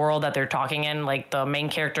alternate world that they're talking in, like the main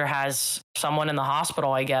character has someone in the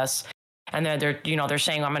hospital, I guess, and they're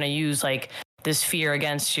saying, I'm gonna use like this fear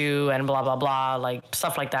against you and blah blah blah, like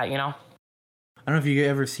stuff like that. I don't know if you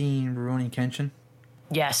ever seen Rurouni Kenshin.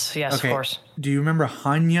 Yes, okay. Of course. Do you remember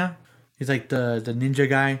Hanya? He's like the ninja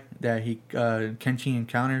guy that Kenshin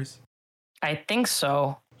encounters. I think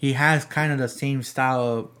so. He has kind of the same style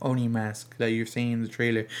of Oni mask that you're seeing in the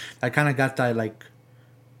trailer. I kind of got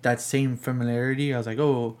that same familiarity. I was like,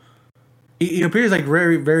 oh, he appears like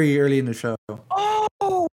very, very early in the show. Oh,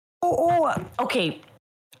 okay.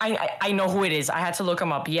 I know who it is. I had to look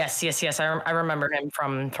him up. Yes. I remember him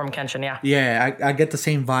from Kenshin. Yeah. Yeah, I get the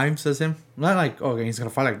same vibes as him. Not like, okay, he's gonna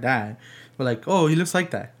fight like that, but like, oh, he looks like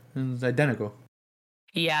that. It's identical.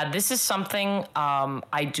 Yeah, this is something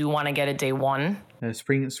I do want to get at day one.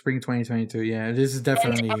 Spring 2022. Yeah, this is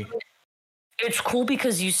definitely. And it's cool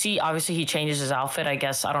because you see, obviously, he changes his outfit. I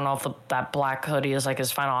guess I don't know if that black hoodie is like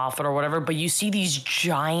his final outfit or whatever. But you see these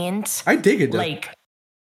giant. I dig it. Though. Like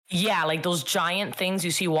those giant things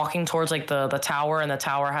you see walking towards like the tower, and the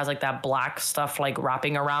tower has like that black stuff like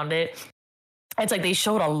wrapping around it. It's like they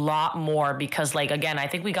showed a lot more because, like, again, I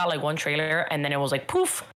think we got like one trailer and then it was like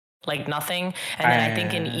poof. Like nothing. And then I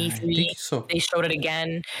think in E3, they showed it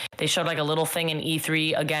again. They showed like a little thing in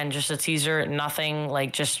E3. Again, just a teaser, nothing,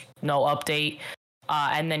 like just no update.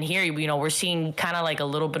 And then here, we're seeing kind of like a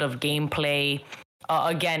little bit of gameplay.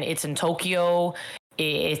 Again, it's in Tokyo.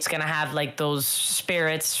 It's going to have like those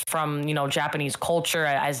spirits from, Japanese culture,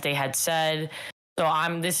 as they had said.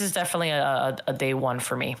 So this is definitely a day one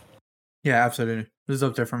for me. Yeah, absolutely. This is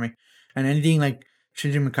up there for me. And anything like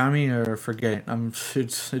Shinji Mikami, or forget it.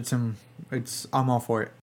 I'm all for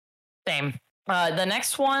it. Same. The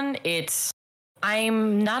next one,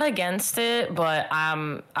 I'm not against it, but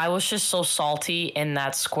I was just so salty in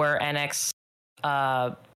that Square Enix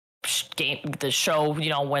game, the show,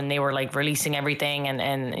 when they were like releasing everything,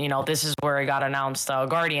 and this is where it got announced,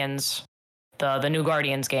 Guardians, the new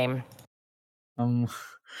Guardians game. I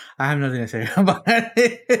have nothing to say about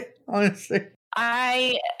it, honestly.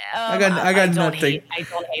 I got nothing. I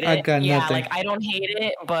don't hate it. I got yeah, nothing. like I don't hate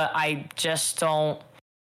it, but I just don't.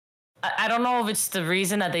 I don't know if it's the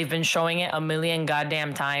reason that they've been showing it a million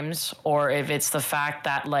goddamn times, or if it's the fact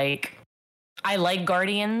that like I like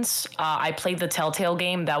Guardians. I played the Telltale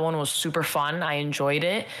game. That one was super fun. I enjoyed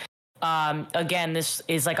it. Again, this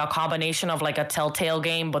is like a combination of like a Telltale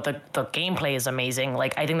game, but the gameplay is amazing.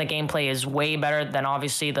 Like I think the gameplay is way better than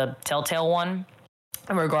obviously the Telltale one.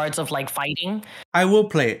 In regards of like fighting, I will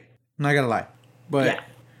play it. I'm not gonna lie, but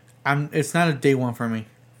it's not a day one for me.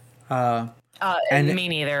 And me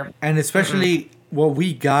neither. And especially what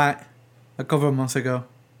we got a couple of months ago,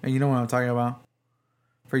 and you know what I'm talking about.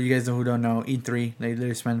 For you guys who don't know, E3, they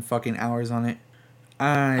literally spend fucking hours on it. Oh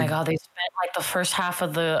my God, they spent like the first half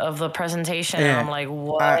of the presentation, and I'm like,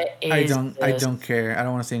 what is this? I don't care. I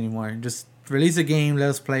don't want to say anymore. Just release a game, let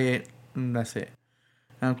us play it, and that's it.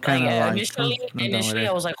 I'm kind of initially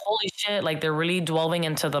I was like, holy shit, like they're really delving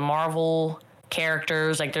into the Marvel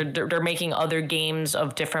characters, like they're making other games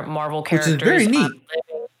of different Marvel characters. Which is very neat.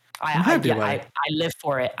 I live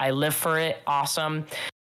for it. I live for it. Awesome.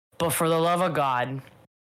 But for the love of God,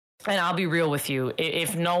 and I'll be real with you,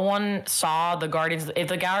 if no one saw the Guardians, if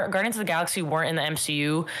the Guardians of the Galaxy weren't in the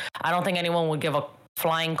MCU, I don't think anyone would give a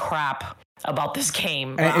flying crap about this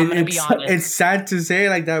game. I'm going to be honest. It's sad to say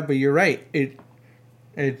it like that, but you're right.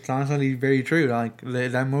 It's honestly very true. Like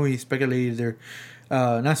that movie speculated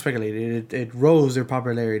not speculated. It rose their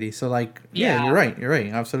popularity. So like, yeah, you're right. You're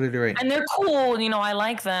right. Absolutely right. And they're cool. I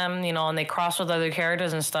like them. And they cross with other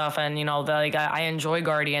characters and stuff. And like I enjoy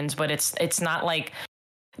Guardians, but it's not like,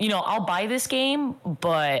 I'll buy this game,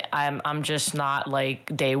 but I'm just not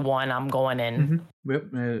like day one. I'm going in. Mm-hmm.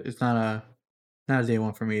 Yep. It's not a day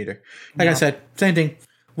one for me either. Like I said, same thing.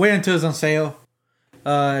 Wait until it's on sale,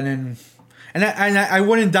 and then. I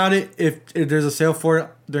wouldn't doubt it if there's a sale for it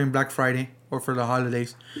during Black Friday or for the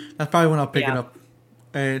holidays. That's probably when I'll pick it up.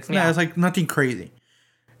 It's like nothing crazy.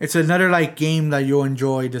 It's another like game that you'll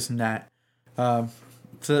enjoy, this and that.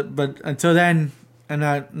 But until then, I'm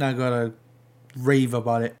not gonna rave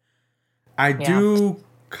about it. I do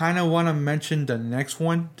kind of want to mention the next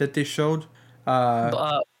one that they showed.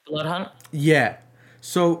 Blood Hunt. Yeah.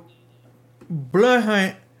 So Blood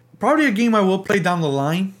Hunt, probably a game I will play down the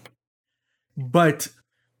line. But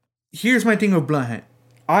here's my thing with Blood Hunt.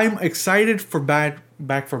 I'm excited for Back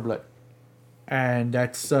for Blood. And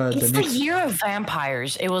that's it's the year of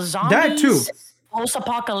vampires. It was zombies, that too,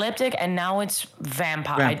 post-apocalyptic, and now it's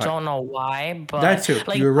vampire. I don't know why, but that too.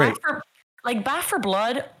 Like, you're right. Back for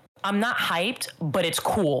Blood, I'm not hyped, but it's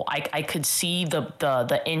cool. I could see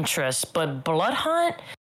the interest, but Blood Hunt,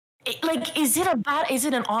 is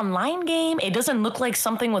it an online game? It doesn't look like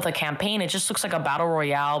something with a campaign. It just looks like a battle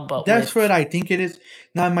royale. But that's what I think it is.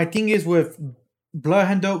 Now my thing is with Blood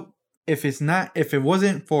Hunt though, if it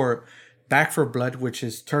wasn't for Back for Blood, which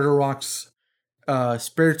is Turtle Rock's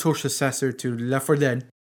spiritual successor to Left 4 Dead.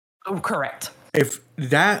 Oh, correct. If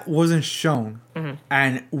that wasn't shown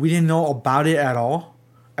and we didn't know about it at all,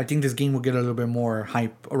 I think this game will get a little bit more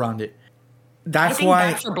hype around it. That's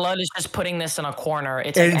why Back 4 Blood is just putting this in a corner.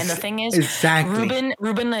 It's like, and the thing is, exactly.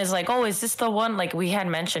 Ruben is like, oh, is this the one? Like we had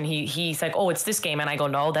mentioned, he's like, oh, it's this game, and I go,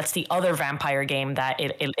 no, that's the other vampire game that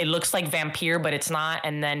it looks like Vampire, but it's not.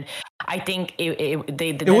 And then I think they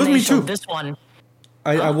was me too. This one,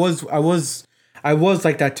 I was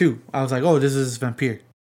like that too. I was like, oh, this is Vampire.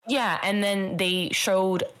 Yeah, and then they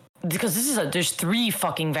showed. Because there's 3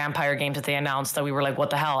 fucking vampire games that they announced that we were like,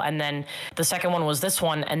 what the hell? And then the second one was this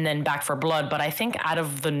one, and then Back for Blood. But I think out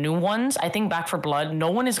of the new ones, I think Back for Blood,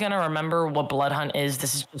 no one is going to remember what Blood Hunt is.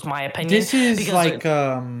 This is just my opinion. This is like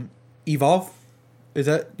Evolve. Is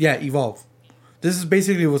that? Yeah, Evolve. This is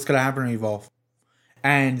basically what's going to happen in Evolve.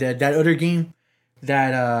 And that other game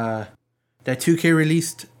that 2K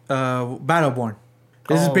released, Battleborn.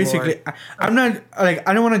 This is basically... I'm not... like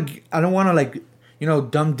I don't want to like...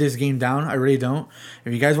 dumb this game down. I really don't.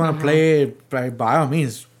 If you guys want to play it, by all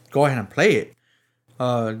means, go ahead and play it.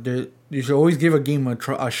 You should always give a game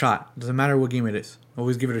a shot. Doesn't matter what game it is.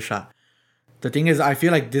 Always give it a shot. The thing is, I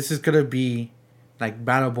feel like this is going to be like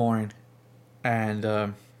Battleborn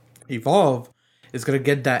and Evolve is going to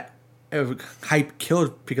get that hype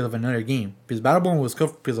killed because of another game. Because Battleborn was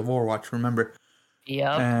killed because of Overwatch, remember?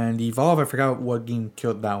 Yeah. And Evolve, I forgot what game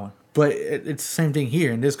killed that one. But it's the same thing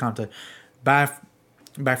here in this content.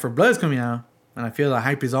 Back for Blood is coming out, and I feel the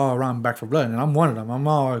hype is all around Back for Blood, and I'm one of them. I'm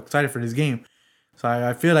all excited for this game, so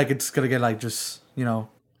I feel like it's gonna get like just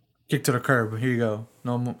kicked to the curb. Here you go.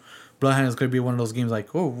 No, Blood Hunt is gonna be one of those games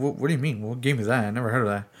like, oh, what do you mean? What game is that? I never heard of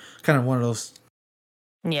that. Kind of one of those.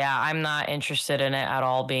 Yeah, I'm not interested in it at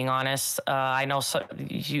all, being honest. I know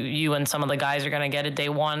you and some of the guys are gonna get it day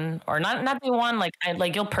one, or not day one. Like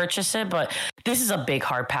you'll purchase it, but this is a big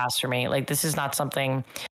hard pass for me. Like this is not something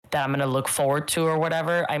that I'm gonna look forward to or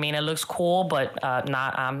whatever. I mean, it looks cool, but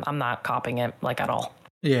I'm not copying it like at all.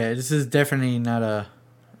 Yeah, this is definitely not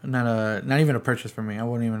even a purchase for me. I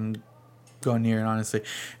wouldn't even go near it, honestly.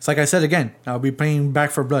 It's like I said again, I'll be playing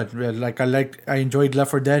Back for Blood. I enjoyed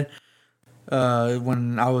Left 4 Dead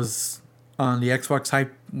when I was on the Xbox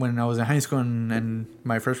hype when I was in high school and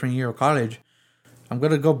my freshman year of college. I'm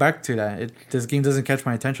gonna go back to that. This game doesn't catch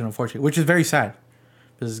my attention, unfortunately, which is very sad.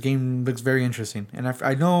 This game looks very interesting. And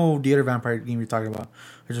I know the other vampire game you're talking about.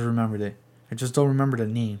 I just remembered it. I just don't remember the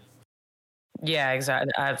name. Yeah,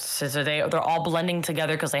 exactly. So they're all blending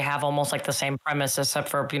together because they have almost like the same premise, except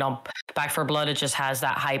for, Back for Blood, it just has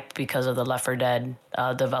that hype because of the Left 4 Dead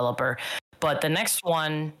developer. But the next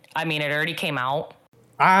one, I mean, it already came out.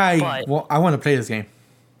 I want to play this game.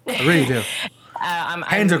 I really do.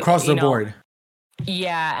 Hands across the board.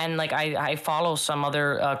 Yeah, and like I follow some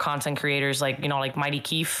other content creators, like like Mighty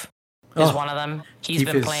Keith is one of them. He's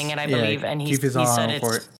been playing it, I believe, and he said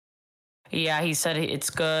it's. Yeah, he said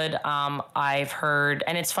it's good. I've heard,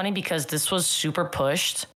 and it's funny because this was super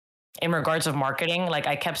pushed in regards of marketing. Like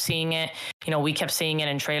I kept seeing it. We kept seeing it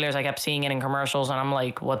in trailers. I kept seeing it in commercials, and I'm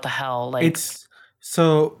like, what the hell? Like it's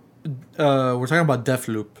so. We're talking about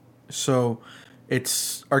Deathloop. So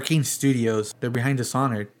it's Arcane Studios. They're behind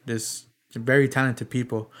Dishonored. This. Very talented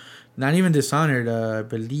people. Not even Dishonored. I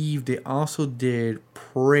believe they also did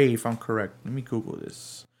Prey, if I'm correct. Let me Google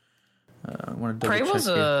this. I want to Prey was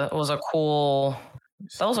a cool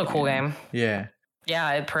game. Yeah.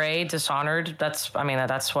 Yeah, Prey, Dishonored. That's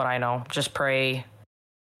what I know. Just Prey,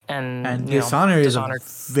 and Dishonored is a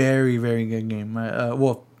very, very good game.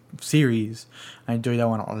 Series. I enjoyed that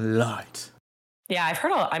one a lot. Yeah, I've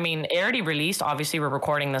heard. I mean, it already released. Obviously, we're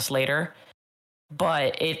recording this later,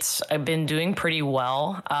 but it's been doing pretty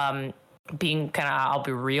well. Being kind of, I'll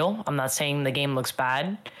be real. I'm not saying the game looks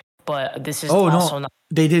bad, but this is also not.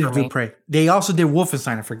 They did for do me. Prey. They also did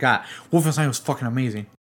Wolfenstein. I forgot. Wolfenstein was fucking amazing.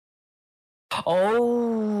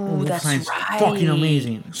 Oh, that's Wolfenstein's right. fucking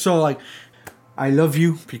amazing. So like, I love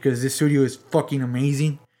you because this studio is fucking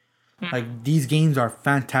amazing. Like these games are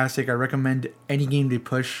fantastic. I recommend any game they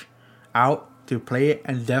push out to play it.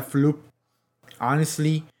 And Deathloop,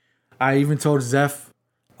 honestly, I even told Zeph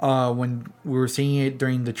when we were seeing it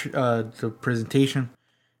during the presentation.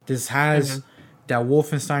 This has that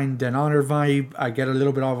Wolfenstein Den Honor vibe. I get a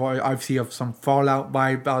little bit of obviously of some Fallout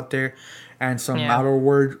vibe out there, and some Outer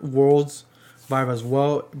Worlds vibe as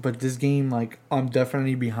well. But this game, like, I'm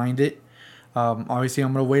definitely behind it. Obviously,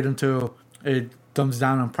 I'm gonna wait until it thumbs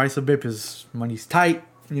down on price a bit because money's tight.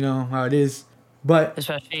 You know how it is. But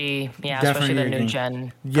especially definitely the a new game.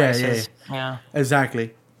 gen. Yeah,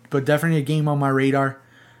 exactly. But definitely a game on my radar.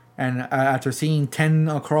 And after seeing 10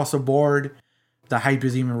 across the board, the hype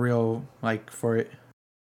is even real, like, for it.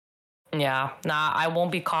 Yeah, nah, I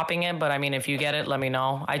won't be copying it, but I mean, if you get it, let me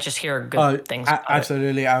know. I just hear good things.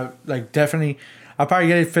 Absolutely, I like definitely. I'll probably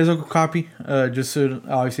get a physical copy, just to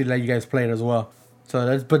obviously let you guys play it as well.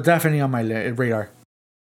 So but definitely on my radar.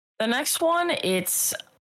 The next one, it's,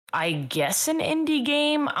 I guess, an indie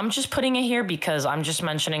game. I'm just putting it here because I'm just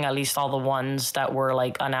mentioning at least all the ones that were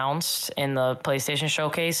like announced in the PlayStation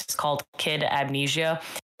Showcase. It's called Kid Amnesia.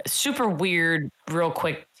 Super weird, real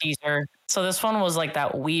quick teaser. So this one was like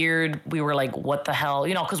that weird. We were like, what the hell?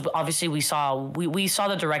 You know, because obviously we saw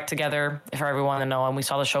the direct together, for everyone to know, and we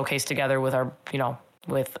saw the showcase together with our,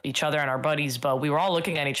 with each other and our buddies. But we were all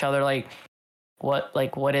looking at each other like,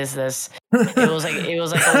 what is this? It was like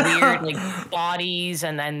a weird like bodies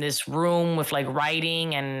and then this room with like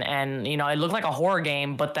writing and it looked like a horror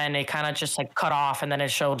game, but then it kind of just like cut off and then it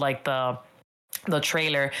showed like the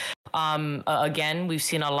trailer. Again, we've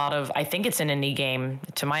seen a lot of, I think it's an indie game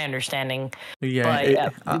to my understanding. Yeah,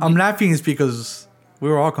 but, I'm laughing is because we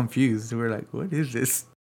were all confused. We were like, what is this?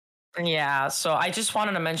 Yeah, so I just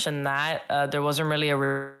wanted to mention that there wasn't really a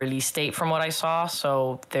release date from what I saw,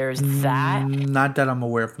 so there's that. Not that I'm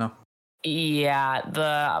aware of, no. Yeah,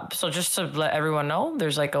 so just to let everyone know,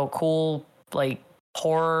 there's like a cool like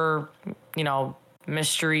horror,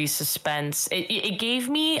 mystery suspense. It gave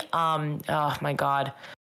me oh my god.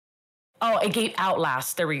 Oh, it gave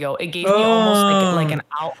Outlast. There we go. It gave me almost like an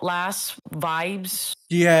Outlast vibes.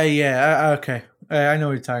 Yeah. Okay, I know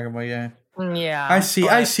what you're talking about. Yeah. Yeah, I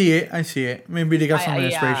see it. Maybe they got some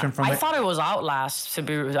inspiration from it. I thought it was Outlast, to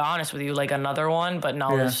be honest with you, like another one, but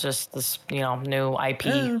no, it's just this, new IP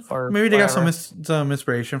or maybe they whatever. got some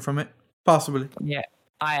inspiration from it, possibly. Yeah,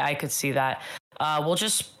 I could see that. We'll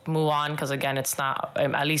just move on because again, it's not,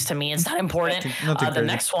 at least to me, it's not important. Nothing the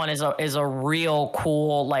next one is a real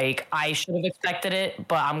cool. Like I should have expected it,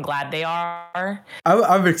 but I'm glad they are.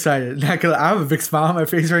 I'm excited. I have a big smile on my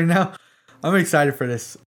face right now. I'm excited for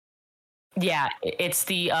this. Yeah, it's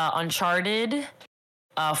the Uncharted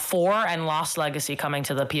 4 and Lost Legacy coming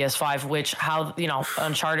to the PS5, which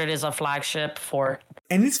Uncharted is a flagship for.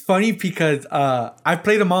 And it's funny because I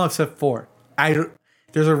played them all except 4.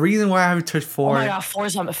 There's a reason why I haven't touched 4. Oh my god,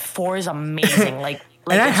 4 is amazing. like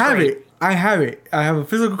and I have it. I have a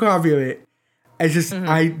physical copy of it. It's just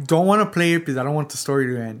I don't want to play it because I don't want the story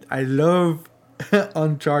to end. I love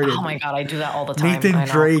Uncharted. Oh my god, I do that all the time. Nathan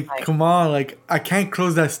Drake, come on, like I can't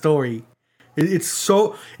close that story. It's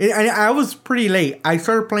so. I was pretty late. I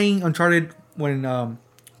started playing Uncharted when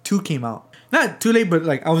 2 came out. Not too late, but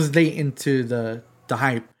like I was late into the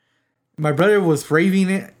hype. My brother was raving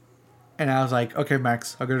it, and I was like, "Okay,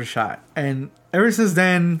 Max, I'll give it a shot." And ever since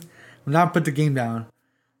then, I've not put the game down.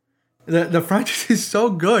 The franchise is so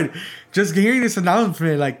good. Just hearing this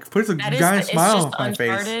announcement like puts a giant smile on my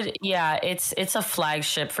Uncharted, face. Yeah, it's a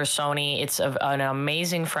flagship for Sony. It's an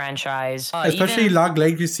amazing franchise. Especially Log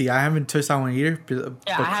Legacy. I haven't touched that one either.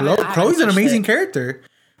 I Chloe's an amazing character.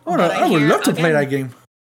 I would love to play that game.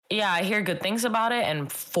 Yeah, I hear good things about it,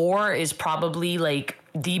 and 4 is probably like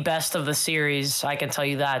the best of the series. I can tell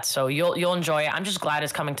you that. So you'll enjoy it. I'm just glad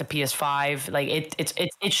it's coming to PS5. Like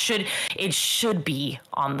it should be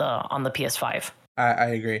on the PS5. I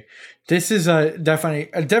agree. This is definitely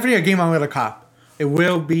a game I'm gonna cop. It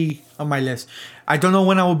will be on my list. I don't know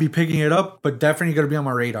when I will be picking it up, but definitely gonna be on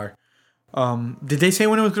my radar. Did they say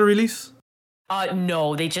when it was gonna release?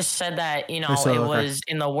 No, they just said that it was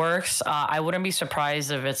in the works. I wouldn't be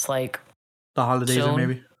surprised if it's like the holidays soon. Or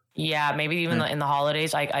maybe. Yeah, maybe even in the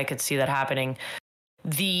holidays. I could see that happening.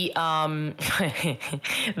 The the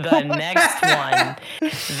next one.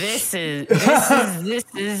 This.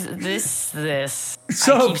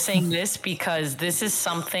 So I keep saying this because this is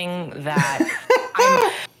something that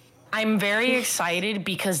I'm very excited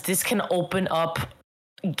because this can open up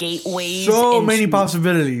gateways. So many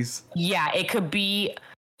possibilities. Yeah, it could be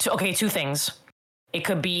two things. It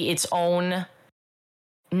could be its own,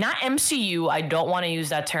 not MCU. I don't want to use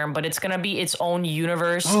that term, but it's gonna be its own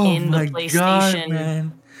universe in the PlayStation. God,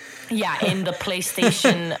 man. Yeah, in the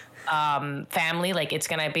PlayStation family. Like it's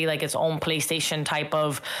gonna be like its own PlayStation type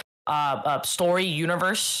of story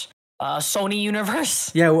universe. Sony universe.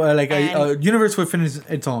 Yeah, well, like a universe within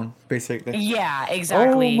its own, basically. Yeah,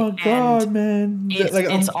 exactly. Oh my God, man!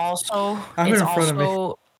 It's also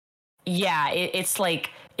yeah. It's like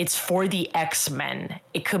it's for the X-Men.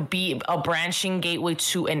 It could be a branching gateway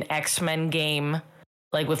to an X-Men game,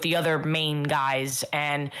 like with the other main guys.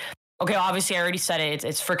 And okay, obviously I already said it.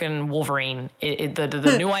 It's freaking Wolverine.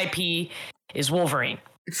 The new IP is Wolverine.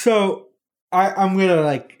 So I'm gonna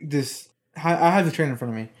like this. I have the trailer in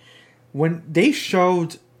front of me. When they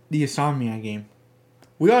showed the Insomniac game,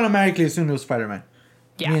 we automatically assumed it was Spider-Man.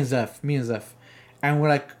 Yeah. Me and Zeph. And we're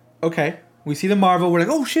like, okay. We see the Marvel, we're like,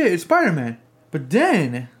 oh shit, it's Spider-Man. But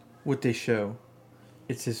then, what they show,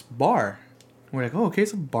 it's this bar. We're like, oh, okay,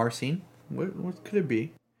 it's a bar scene. What could it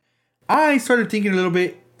be? I started thinking a little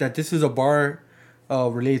bit that this is a bar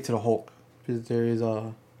related to the Hulk. Because there is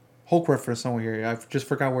a Hulk reference somewhere here. I just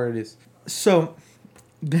forgot where it is. So,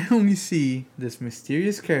 then we see this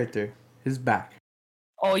mysterious character is back.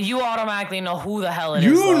 Oh, you automatically know who the hell it is.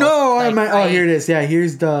 You know, oh, here it is. Yeah,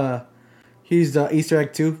 here's the Easter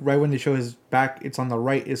egg too. Right when they show his back, it's on the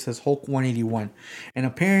right. It says Hulk 181, and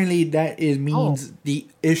apparently that means the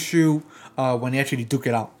issue when they actually duke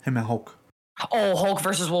it out, him and Hulk. Oh, Hulk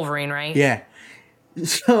versus Wolverine, right? Yeah.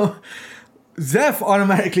 So Zeph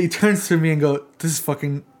automatically turns to me and go, that's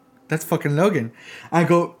fucking Logan. I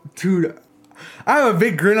go, dude, I have a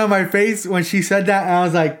big grin on my face when she said that, and I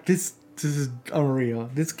was like, this is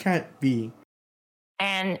unreal. This can't be.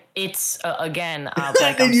 And it's again,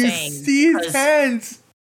 like I'm you saying, see his hands.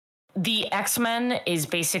 The X-Men is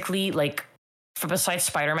basically like, besides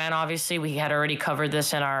Spider-Man, obviously we had already covered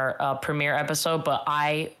this in our premiere episode, but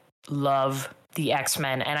I love the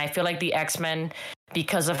X-Men, and I feel like the X-Men,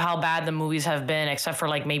 because of how bad the movies have been, except for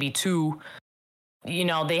like maybe 2, you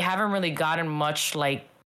know, they haven't really gotten much like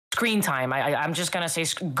screen time. I'm just gonna say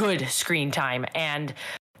good screen time, and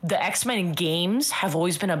the X-Men games have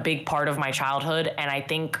always been a big part of my childhood, and I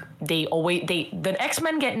think the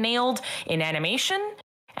X-Men get nailed in animation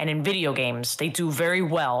and in video games. They do very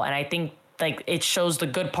well, and I think like it shows the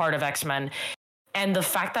good part of X-Men. And the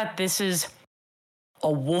fact that this is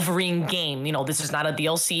a Wolverine game, you know, this is not a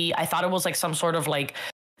DLC. I thought it was like some sort of like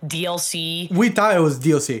DLC. We thought it was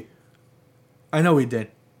DLC. I know we did.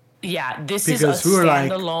 Yeah, this is a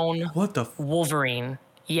standalone like, what the Wolverine.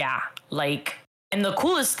 Yeah, like. And the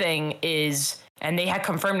coolest thing is, and they had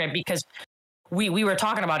confirmed it because we were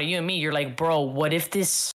talking about it, you and me. You're like, bro, what if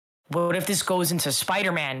this goes into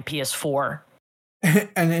Spider-Man PS4?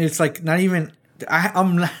 And it's like not even.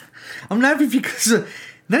 I'm laughing because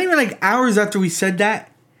not even like hours after we said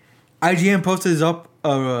that, IGN posted up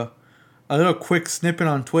a little quick snippet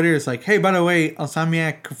on Twitter. It's like, hey, by the way,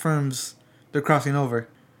 Insomniac confirms they're crossing over.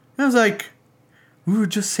 And I was like, we were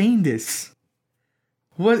just saying this.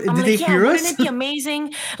 What did they hear us? Wouldn't it be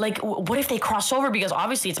amazing? Like, what if they cross over? Because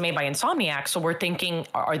obviously it's made by Insomniac, so we're thinking,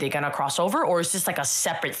 are they gonna cross over, or is this like a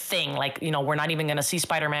separate thing? Like, you know, we're not even gonna see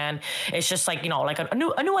Spider-Man. It's just like, you know, like a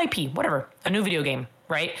new IP, whatever, a new video game,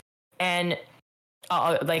 right? And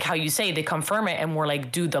like how you say, they confirm it, and we're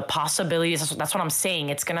like, dude, the possibilities. That's what I'm saying.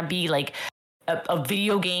 It's gonna be like a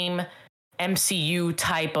video game MCU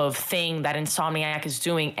type of thing that Insomniac is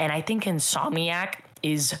doing, and I think Insomniac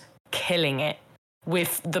is killing it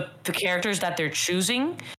with the characters that they're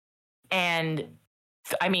choosing. And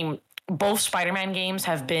I mean, both Spider-Man games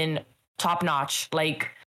have been top notch. Like,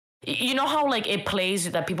 you know how like it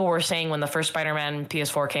plays, that people were saying when the first Spider-Man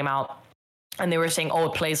PS4 came out, and they were saying,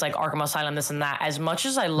 oh, it plays like Arkham Asylum, this and that. As much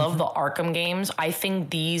as I love the Arkham games, I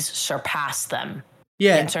think these surpass them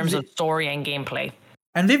in terms of story and gameplay.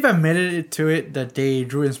 And they've admitted to it that they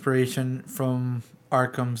drew inspiration from the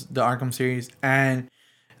Arkham series and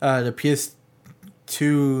the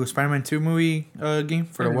PS2 Spider-Man 2 movie game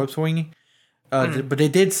for the web swinging. But they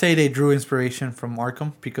did say they drew inspiration from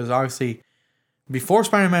Arkham because obviously before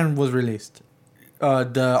Spider-Man was released,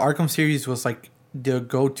 the Arkham series was like the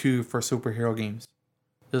go-to for superhero games.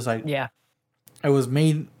 It was like, yeah, it was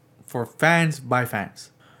made for fans by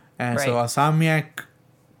fans. And so Insomniac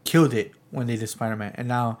killed it when they did Spider-Man. And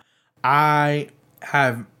now I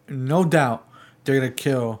have no doubt they're gonna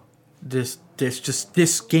kill this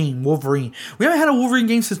game, Wolverine. We haven't had a Wolverine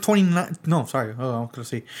game since 29. No, sorry. Oh, I'm gonna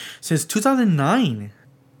say since 2009,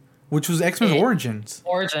 which was X-Men Origins.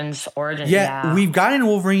 Origins. Yeah, we've gotten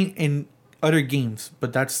Wolverine in other games,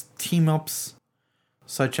 but that's team ups,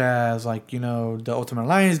 such as like the Ultimate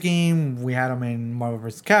Alliance game. We had them in Marvel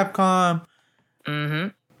vs. Capcom. Mm-hmm.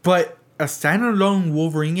 But a standalone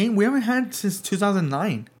Wolverine game we haven't had since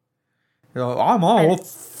 2009. I'm all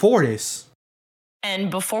for this.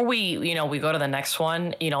 And before we go to the next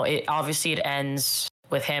one, it ends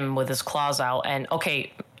with him with his claws out. And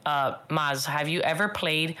okay, Maz, have you ever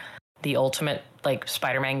played the Ultimate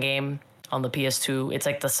Spider-Man game on the PS2? It's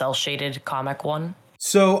like the cel-shaded comic one.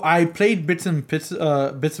 So I played bits and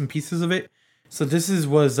pieces of it. So this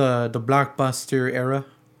was the Blockbuster era.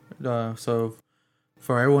 So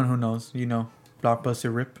for everyone who knows,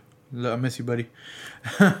 Blockbuster rip. I miss you, buddy.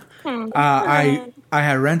 I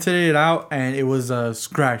had rented it out and it was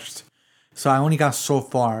scratched, so I only got so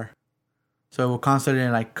far. So it will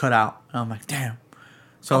constantly cut out. And I'm like, damn.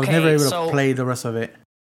 So I was never able to play the rest of it.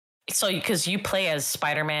 So because you play as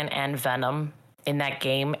Spider-Man and Venom in that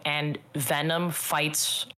game, and Venom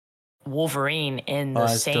fights Wolverine in the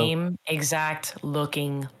same exact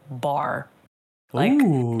looking bar.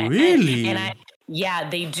 Ooh, really? Yeah,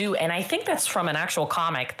 they do, and I think that's from an actual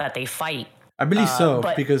comic that they fight. I believe so,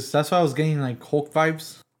 because that's why I was getting Hulk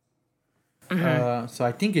vibes. Mm-hmm. So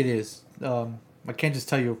I think it is. I can't just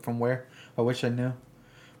tell you from where. I wish I knew.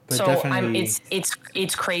 But so definitely,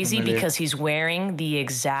 it's crazy because he's wearing the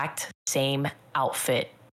exact same outfit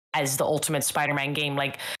as the Ultimate Spider-Man game.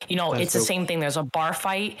 It's the same thing. There's a bar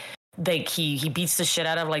fight. He beats the shit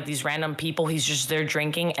out of these random people. He's just there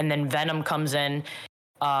drinking, and then Venom comes in.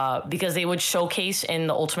 Because they would showcase in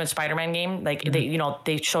the Ultimate Spider-Man game,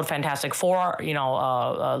 they showed Fantastic Four,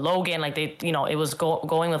 Logan, it was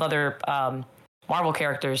going with other Marvel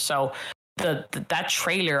characters. So that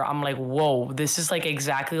trailer, I'm like, whoa, this is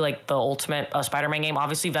exactly the Ultimate Spider-Man game.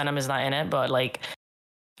 Obviously, Venom is not in it, but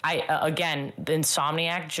again, the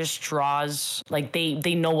Insomniac just draws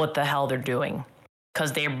they know what the hell they're doing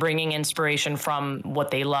because they're bringing inspiration from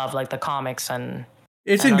what they love, the comics and.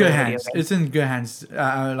 It's in good hands. It's in good hands.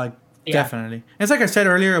 Definitely. It's like I said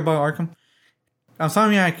earlier about Arkham.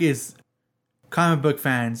 Insomniac is comic book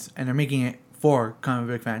fans, and they're making it for comic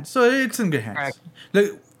book fans, so it's in good hands. Correct.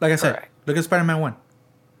 Look, like I said, look at Spider-Man 1.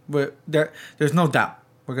 But there's no doubt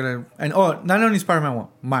we're gonna not only Spider-Man 1,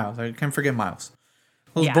 Miles. I can't forget Miles.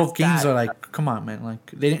 Both games are come on, man.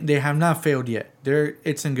 They have not failed yet.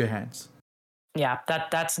 It's in good hands. Yeah,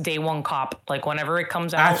 that's day one cop. Whenever it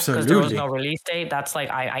comes out, because there was no release date, that's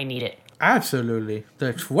I need it. Absolutely.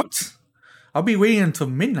 What? I'll be waiting until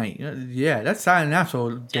midnight. Yeah, that's an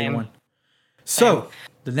absolute day one. So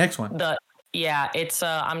the next one. It's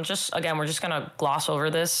I'm just we're just gonna gloss over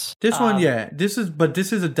this. This one, this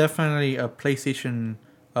is definitely a PlayStation.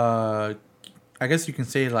 I guess you can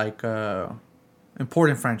say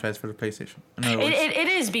important franchise for the PlayStation. It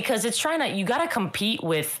is because it's you got to compete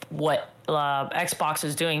with what Xbox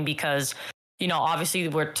is doing because obviously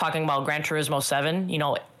we're talking about Gran Turismo 7.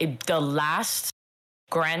 The last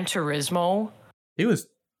Gran Turismo it was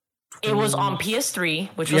on PS3,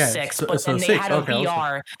 which was 6, but then they had a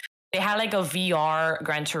VR. They had a VR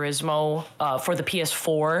Gran Turismo for the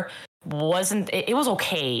PS4. It was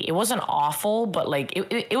okay. It wasn't awful, but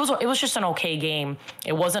it was just an okay game.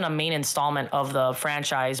 It wasn't a main installment of the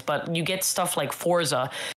franchise, but you get stuff like Forza.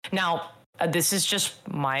 Now, this is just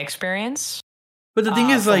my experience. But the thing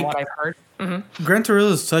is, what I've heard. Mm-hmm. Gran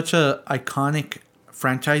Turismo is such a iconic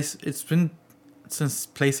franchise. It's been since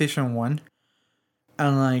PlayStation 1,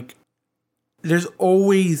 and there's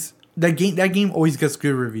always that game always gets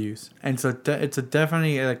good reviews, and so it's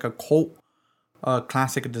definitely a cult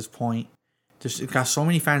classic at this point. It got so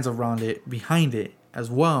many fans around it, behind it as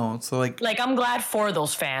well. So I'm glad for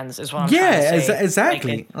those fans is what I'm trying to say.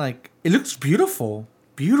 Exactly. It looks beautiful.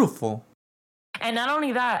 And not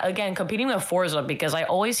only that, again, competing with Forza, because I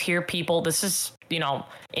always hear people, this is,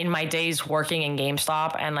 in my days working in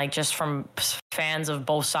GameStop and just from fans of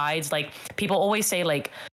both sides, people always say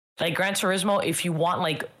Gran Turismo, if you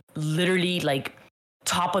want literally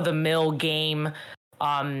top of the mill game,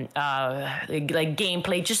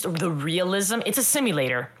 gameplay, just the realism, it's a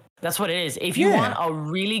simulator. That's what it is. If you want a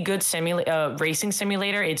really good racing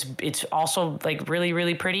simulator, it's also really,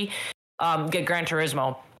 really pretty. Get Gran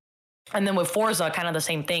Turismo. And then with Forza, kind of the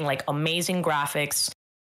same thing, amazing graphics.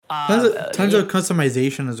 Tons of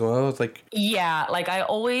customization as well. It's I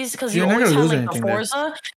always, because you always have the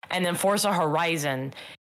Forza and then Forza Horizon.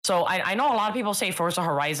 So I know a lot of people say Forza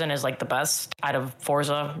Horizon is like the best out of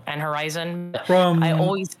Forza and Horizon. I From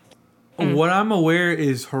always what I'm aware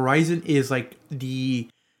is Horizon is like the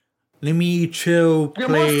let me chill You're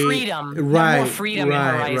more play. freedom. You have more Right, freedom in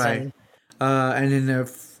right, right. Horizon. And then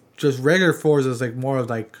just regular Forza is like more of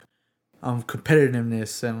like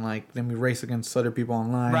competitiveness and like let me race against other people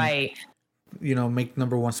online. Right. You know, make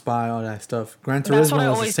number one spy, all that stuff. Gran That's what I Turismo is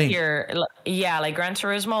the always same. hear. Yeah, like Gran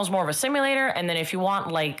Turismo is more of a simulator, and then if you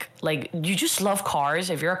want like you just love cars,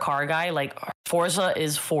 if you're a car guy, like Forza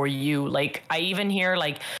is for you. Like I even hear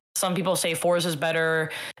like some people say Forza is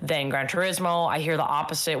better than Gran Turismo. I hear the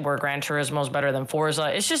opposite, where Gran Turismo is better than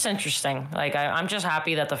Forza. It's just interesting. Like I'm just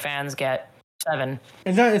happy that the fans get 7.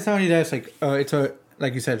 It's not only that. It's like it's a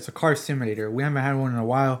like you said, it's a car simulator. We haven't had one in a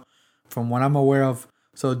while, from what I'm aware of.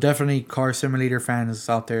 So definitely, car simulator fans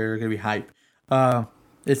out there are gonna be hype.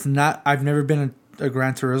 It's not. I've never been a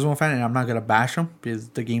Gran Turismo fan, and I'm not gonna bash them because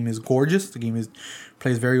the game is gorgeous. The game is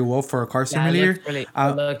plays very well for a car simulator.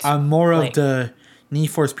 I'm more of the Need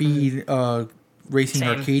for Speed racing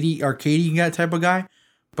Same. arcadey guy type of guy,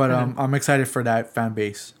 but I'm excited for that fan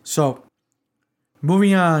base. So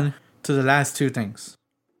moving on to the last two things,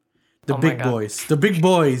 the big boys, the big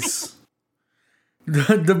boys,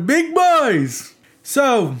 the big boys.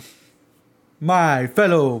 So, my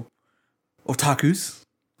fellow otakus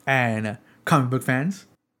and comic book fans,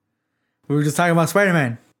 we were just talking about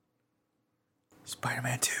Spider-Man.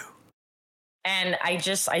 Spider-Man 2. And I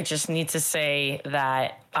just need to say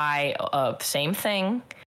that same thing.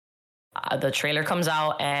 The trailer comes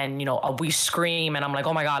out and, we scream and I'm like,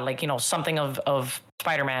 oh my God, like, something of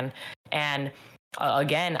Spider-Man. And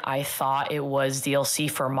again, I thought it was DLC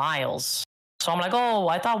for Miles. So I'm like, oh,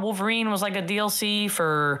 I thought Wolverine was like a DLC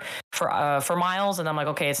for Miles, and I'm like,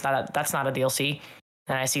 okay, that's not a DLC.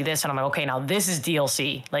 And I see this, and I'm like, okay, now this is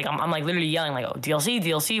DLC. Like I'm like literally yelling like, oh,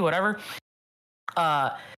 DLC, whatever.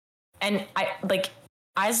 And I like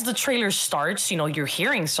as the trailer starts, you're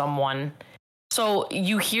hearing someone, so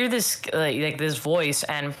you hear this like this voice,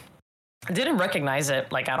 and I didn't recognize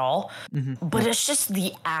it like at all, but it's just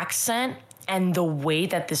the accent and the way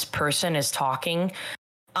that this person is talking.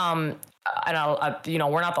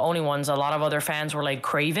 We're not the only ones. A lot of other fans were like,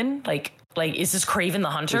 Craven, like is this Craven the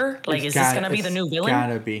Hunter? Like, is this gonna be the new villain?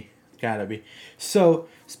 Gotta be. So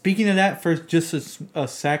speaking of that, for just a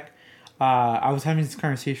sec, I was having this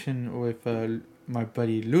conversation with my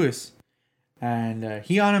buddy Lewis, and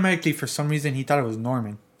he automatically, for some reason, he thought it was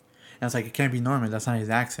Norman. And I was like, it can't be Norman. That's not his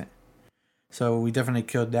accent. So we definitely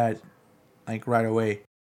killed that, like, right away.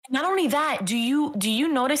 Not only that, do you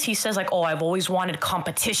notice he says like, oh, I've always wanted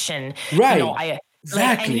competition. Right.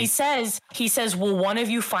 Exactly. And he says, will one of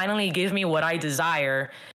you finally give me what I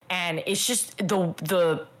desire? And it's just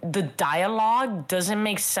the dialogue doesn't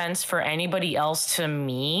make sense for anybody else to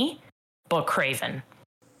me but Craven.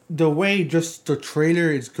 The way just the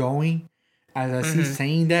trailer is going, as I see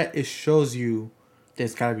saying that, it shows you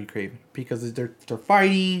there's gotta be Craven, because they're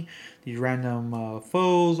fighting these random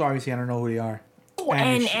foes. Obviously, I don't know who they are.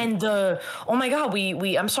 And oh my God,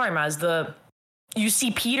 I'm sorry, Maz, you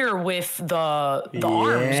see Peter with the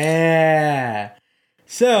arms. Yeah.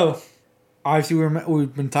 So obviously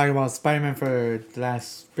we've been talking about Spider-Man for the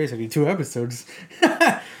last basically 2 episodes.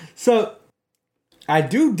 So I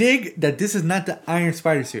do dig that this is not the Iron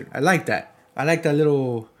Spider suit. I like that. I like that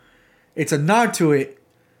little. It's a nod to it,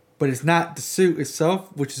 but it's not the suit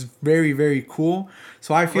itself, which is very, very cool.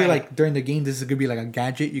 So I feel like during the game, this is gonna be like a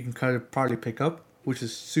gadget you can kind of probably pick up, which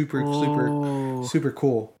is super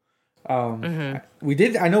cool. I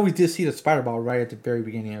know we did see the spider ball right at the very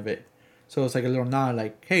beginning of it, so it's like a little nod,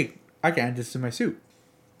 like, hey, I can add this to my suit.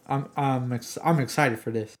 I'm excited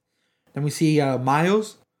for this. Then we see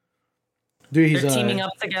Miles. They're teaming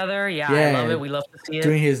up together. Yeah, I love it. We love to see it.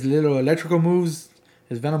 Doing his little electrical moves,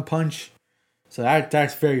 his Venom punch. So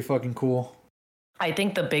that's very fucking cool. I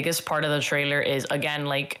think the biggest part of the trailer is, again,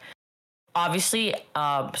 like, obviously,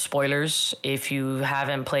 spoilers if you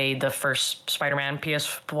haven't played the first Spider-Man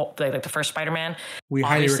like the first Spider-Man. We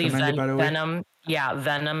highly recommend it, by the way.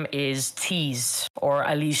 Venom is teased, or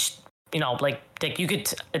at least, like you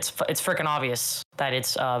could. It's freaking obvious that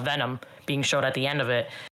it's Venom being showed at the end of it.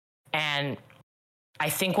 And I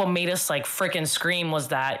think what made us like freaking scream was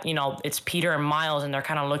that, it's Peter and Miles, and they're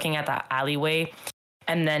kind of looking at that alleyway,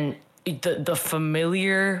 and then the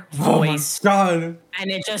familiar voice. Oh my God. And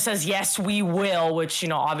it just says, yes, we will, which,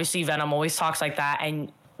 obviously Venom always talks like that. And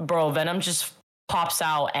bro, Venom just pops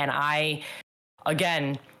out, and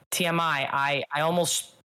again, TMI, I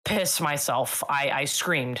almost pissed myself. I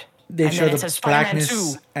screamed. They show the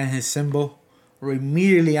blackness and his symbol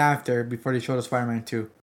immediately before they show the Spider-Man 2.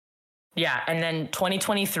 Yeah, and then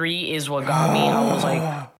 2023 is what got me. I was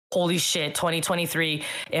like, holy shit, 2023.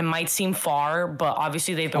 It might seem far, but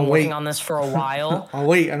obviously they've been working on this for a while. Oh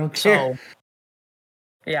wait, I don't care. So,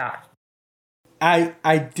 yeah.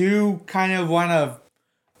 I do kind of want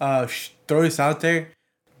to throw this out there.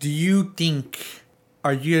 Do you think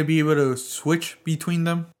are you gonna be able to switch between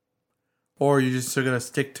them, or are you just gonna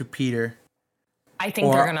stick to Peter? I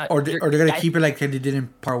think they're gonna, or they're gonna keep it like they did in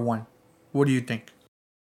part 1. What do you think?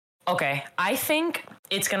 Okay, I think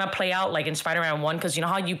it's gonna play out like in Spider-Man 1, because you know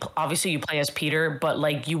how obviously you play as Peter, but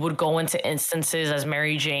like you would go into instances as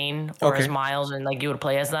Mary Jane or as Miles, and like you would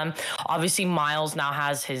play as them. Obviously, Miles now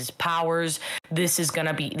has his powers. This is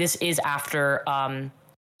after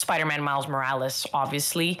Spider-Man Miles Morales,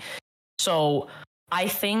 obviously. So I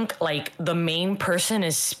think like the main person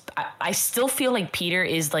is. I still feel like Peter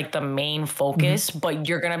is like the main focus, but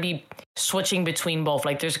you're gonna be switching between both.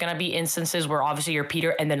 Like there's gonna be instances where obviously you're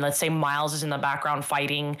Peter, and then let's say Miles is in the background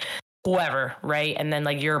fighting whoever, right? And then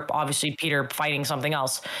like you're obviously Peter fighting something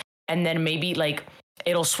else, and then maybe like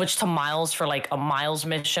it'll switch to Miles for like a Miles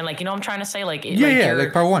mission. Like you know what I'm trying to say? Like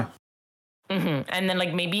like part 1. And then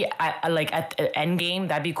like maybe at the end game,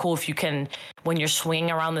 that'd be cool if you can, when you're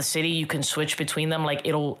swinging around the city, you can switch between them. Like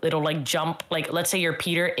it'll like jump. Like let's say you're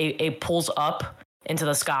Peter, it pulls up into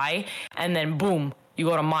the sky, and then boom, you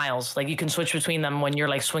go to Miles. Like you can switch between them when you're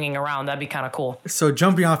like swinging around. That'd be kind of cool. So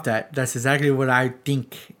jumping off that's exactly what I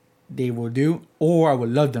think they will do, or I would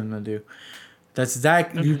love them to do. That's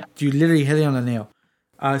exactly you literally hit it on the nail.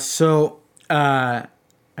 I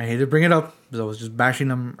hate to bring it up because I was just bashing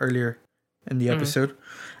them earlier in the episode.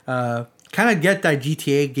 Kind of get that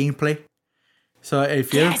GTA gameplay. So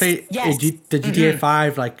if you ever play the GTA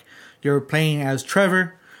 5, like you're playing as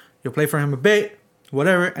Trevor, you'll play for him a bit,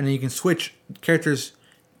 whatever, and then you can switch characters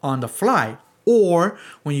on the fly. Or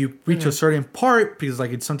when you reach a certain part, because like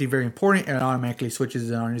it's something very important, and it automatically switches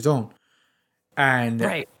it on its own.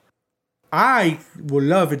 And I would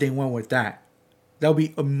love if they went with that. That would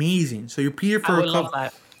be amazing. So you're Peter for a couple.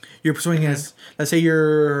 You're swinging as, let's say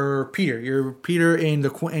you're Peter. You're Peter in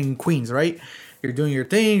Queens, right? You're doing your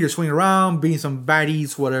thing. You're swinging around, beating some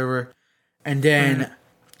baddies, whatever. And then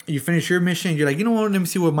you finish your mission. You're like, you know what? Let me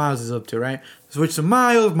see what Miles is up to, right? Switch to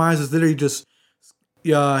Miles. Miles is literally just,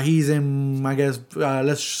 he's in, I guess,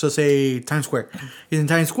 let's just say Times Square. He's in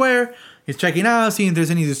Times Square. He's checking out, seeing if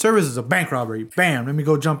there's any services. A bank robbery. Bam. Let me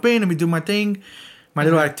go jump in. Let me do my thing. My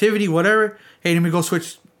little activity, whatever. Hey, let me go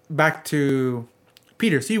switch back to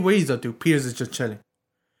Peter, see what he's up to. Peter's is just chilling.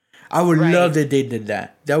 I would love that they did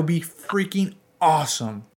that. That would be freaking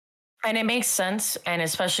awesome. And it makes sense. And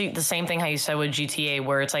especially the same thing how you said with GTA,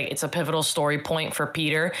 where it's like it's a pivotal story point for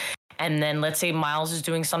Peter. And then let's say Miles is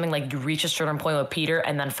doing something, like you reach a certain point with Peter,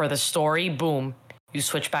 and then for the story, boom, you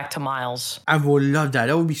switch back to Miles. I would love that.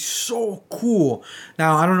 That would be so cool.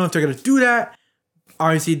 Now, I don't know if they're going to do that.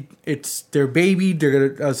 Obviously, it's their baby. They're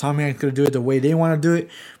going to, Insomniac's going to do it the way they want to do it.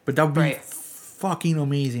 But that would be fucking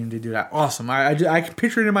amazing to do that. Awesome. I can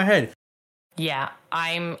picture it in my head. Yeah,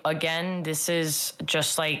 this is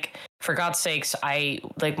just like, for God's sakes,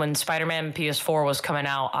 like when Spider-Man PS4 was coming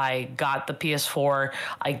out, I got the PS4,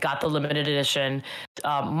 I got the limited edition.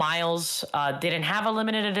 Miles didn't have a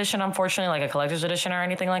limited edition, unfortunately, like a collector's edition or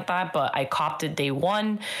anything like that, but I copped it day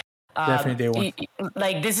one. Definitely day one.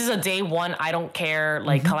 Like this is a day one, I don't care,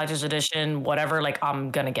 like collector's edition, whatever, like I'm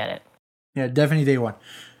gonna get it. Yeah, definitely day one.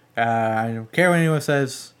 I don't care what anyone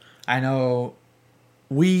says. I know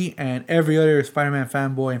we and every other Spider-Man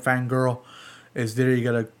fanboy and fangirl is literally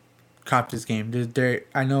gonna cop this game.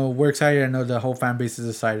 I know we're excited. I know the whole fan base is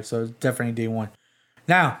excited. So it's definitely day one.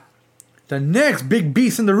 Now, the next big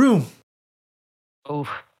beast in the room. Ooh.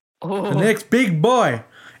 The next big boy.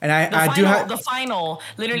 And I do have the final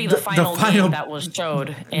game that was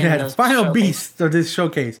showed. The final showcase. Beast of this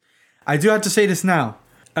showcase. I do have to say this now.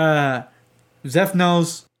 Zeph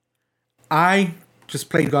knows I just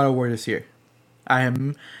played God of War this year. I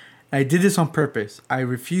did this on purpose. I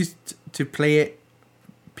refused to play it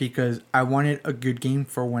because I wanted a good game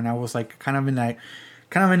for when I was like kind of in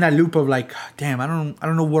that loop of like, damn, I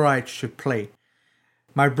don't know what I should play.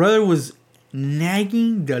 My brother was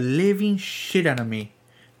nagging the living shit out of me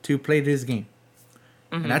to play this game.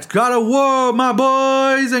 And that's God of War, my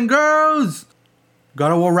boys and girls.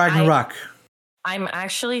 God of War Ragnarok. I'm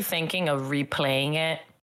actually thinking of replaying it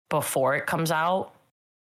before it comes out.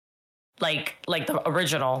 Like the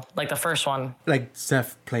original, like the first one. Like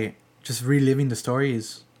Zeph, play it. Just reliving the story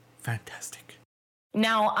is fantastic.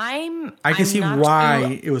 Now I can see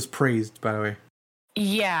why it was praised, by the way.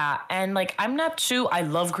 Yeah, and like I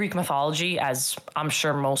love Greek mythology, as I'm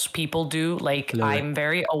sure most people do. Like I'm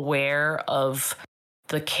very aware of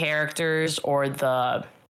the characters or the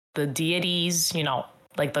deities, you know,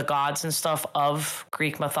 like the gods and stuff of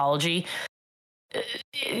Greek mythology.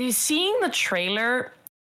 Seeing the trailer,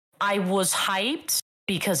 I was hyped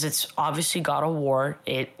because it's obviously God of War.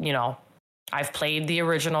 You know, I've played the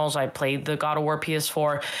originals. I played the God of War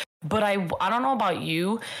PS4, but I don't know about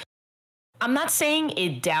you. I'm not saying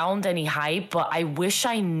it downed any hype, but I wish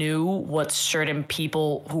I knew what certain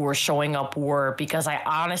people who were showing up were, because I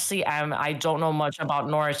honestly I don't know much about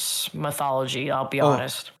Norse mythology. I'll be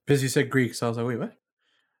honest. Because you said Greek, so I was like, wait, what?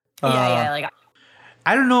 Yeah, like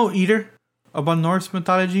I don't know either about Norse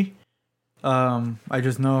mythology. I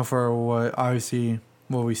just know for what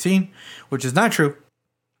we've seen, which is not true.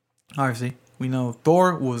 Obviously, we know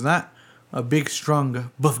Thor was not a big, strong,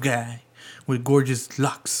 buff guy with gorgeous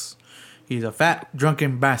locks. He's a fat,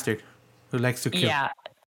 drunken bastard who likes to kill. Yeah,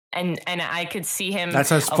 and I could see him. That's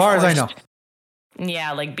as far as I know.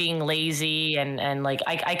 Yeah, like being lazy and like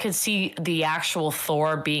I could see the actual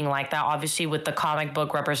Thor being like that. Obviously, with the comic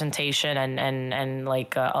book representation and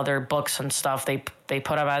like other books and stuff, they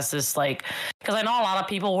put him as this, like, because I know a lot of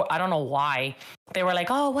people, I don't know why, they were like,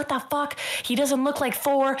 oh, what the fuck? He doesn't look like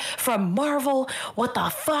Thor from Marvel. What the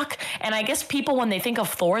fuck? And I guess people, when they think of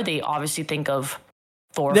Thor, they obviously think of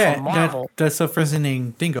Thor from Marvel. That's the first thing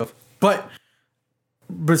they think of. But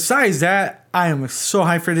besides that, I am so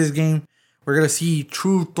hyped for this game. We're gonna see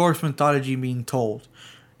true Thor mythology being told.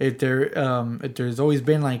 If there's always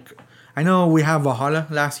been, like, I know we have Valhalla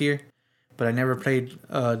last year, but I never played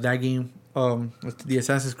that game. With the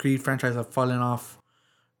Assassin's Creed franchise, I've fallen off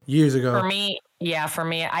years ago. For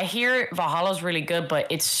me, I hear Valhalla's really good, but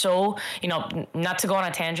it's so, you know, not to go on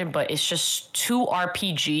a tangent, but it's just too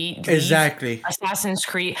RPG. Exactly. Assassin's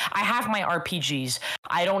Creed. I have my RPGs.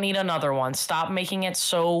 I don't need another one. Stop making it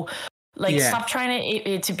so, like, stop trying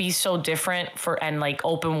it to be so different and like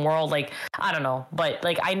open world. Like, I don't know, but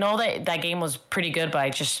like, I know that game was pretty good, but I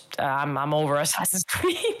just I'm over Assassin's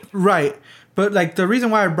Creed. Right, but like the reason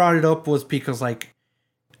why I brought it up was because, like,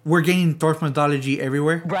 we're getting Thor mythology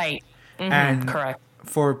everywhere. Right. Mm-hmm, and correct.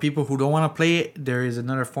 For people who don't want to play it, there is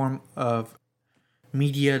another form of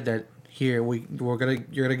media that you're gonna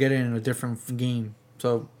get it in a different game.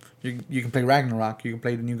 So you can play Ragnarok, you can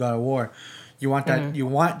play the new God of War. You want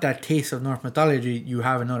that taste of Norse mythology, you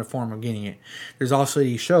have another form of getting it. There's also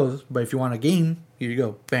these shows, but if you want a game, here you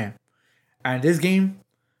go, bam. And this game,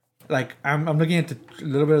 like, I'm looking at a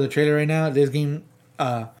little bit of the trailer right now. This game,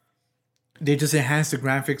 they just enhanced the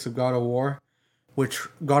graphics of God of War, which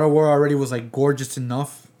God of War already was, like, gorgeous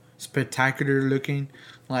enough, spectacular looking.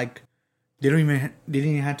 Like, they didn't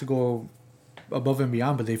even have to go above and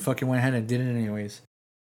beyond, but they fucking went ahead and did it anyways.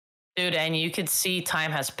 Dude, and you could see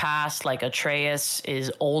time has passed. Like, Atreus is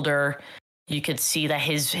older. You could see that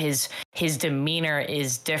his demeanor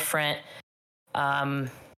is different.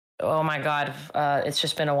 Oh my god, it's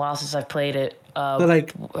just been a while since I've played it. But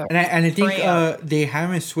like, and I think they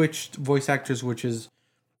haven't switched voice actors, which is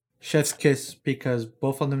chef's kiss, because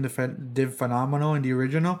both of them did phenomenal in the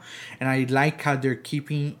original, and I like how they're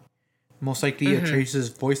keeping most likely Atreus'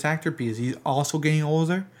 voice actor, because he's also getting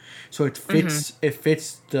older, so it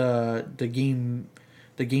fits the game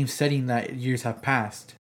setting that years have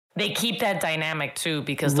passed. They keep that dynamic too,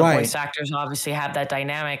 because the voice actors obviously have that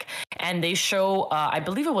dynamic, and they show. I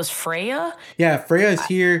believe it was Freya. Yeah, Freya is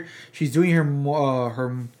here. She's doing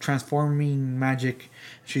her transforming magic.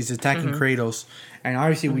 She's attacking Kratos, and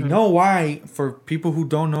obviously we know why. For people who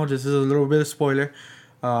don't know, this is a little bit of spoiler.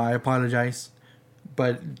 I apologize,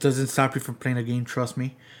 but it doesn't stop you from playing the game. Trust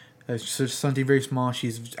me. It's just something very small.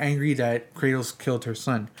 She's angry that Kratos killed her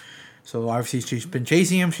son, so obviously she's been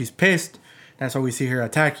chasing him. She's pissed. That's why we see her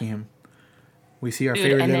attacking him. We see our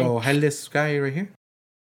favorite little headless guy right here.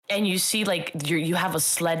 And you see, like, you have a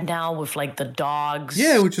sled now with, like, the dogs.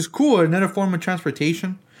 Yeah, which is cool. Another form of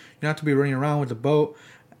transportation. You don't have to be running around with the boat.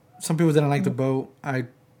 Some people didn't like the boat. I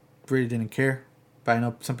really didn't care. But I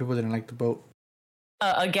know some people didn't like the boat.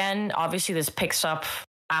 Again, obviously this picks up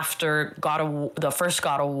after the first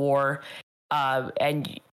God of War.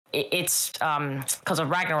 And it's because of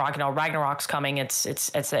Ragnarok. You know, Ragnarok's coming. It's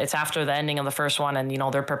after the ending of the first one, and you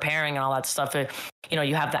know they're preparing and all that stuff. You know,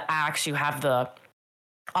 you have the axe, you have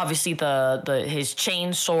obviously his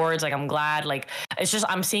chain swords. Like, I'm glad. Like, it's just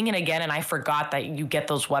I'm seeing it again, and I forgot that you get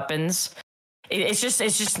those weapons. It's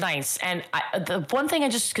just nice. And the one thing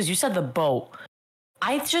because you said the boat,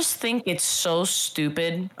 I just think it's so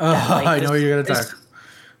stupid. I know what you're gonna talk.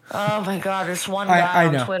 Oh my god, there's one guy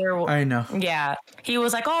on Twitter. I know. Yeah. He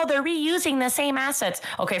was like, oh, they're reusing the same assets.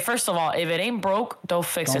 Okay, first of all, if it ain't broke, don't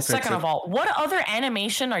fix it. Second of all, what other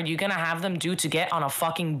animation are you going to have them do to get on a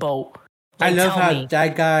fucking boat? Like, I love how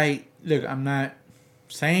that guy... Look, I'm not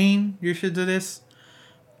saying you should do this.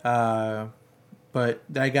 But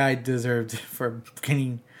that guy deserved for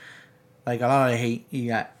getting like a lot of hate he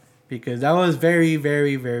got because that was very,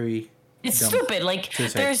 very, very. It's dumb stupid. Like to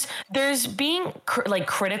say. there's being like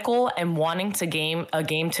critical and wanting to a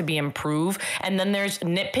game to be improved, and then there's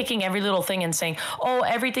nitpicking every little thing and saying, "Oh,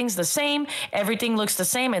 everything's the same. Everything looks the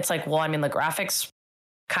same." It's like, well, I mean, the graphics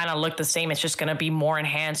kind of look the same. It's just going to be more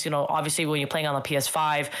enhanced. You know, obviously when you're playing on the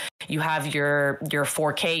PS5, you have your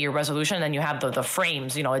 4K, your resolution, and then you have the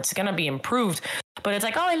frames. You know, it's going to be improved. But it's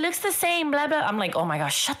like, oh, it looks the same, blah blah. I'm like, oh my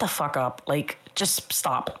gosh, shut the fuck up. Like, just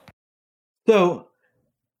stop. So.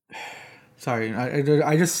 Sorry,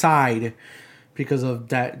 I just sighed because of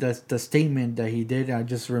the statement that he did. I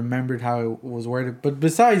just remembered how it was worded. But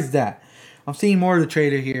besides that, I'm seeing more of the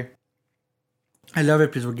trailer here. I love it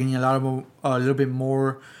because we're getting a little bit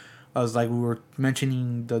more, as like we were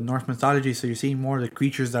mentioning the Norse mythology. So you're seeing more of the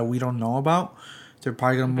creatures that we don't know about. So they're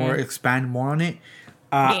probably gonna expand more on it.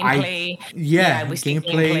 Gameplay, we see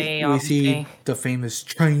gameplay. We see the famous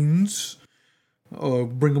chains.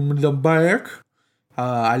 Bring them back.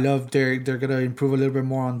 I love they're gonna improve a little bit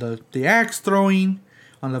more on the axe throwing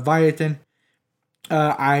on Leviathan.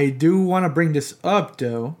 I do want to bring this up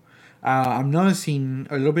though. I'm noticing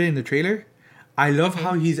a little bit in the trailer. I love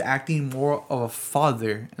how he's acting more of a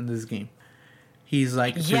father in this game. He's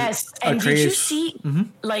like yes, and did you see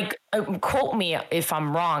like quote me if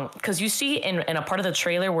I'm wrong, because you see in a part of the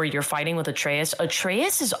trailer where you're fighting with Atreus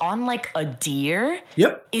is on like a deer.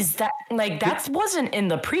 Yep. Is that like that wasn't in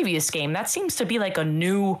the previous game? That seems to be like a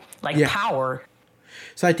new power.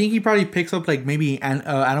 So I think he probably picks up like maybe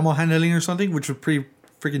animal handling or something, which was pretty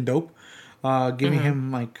freaking dope. Giving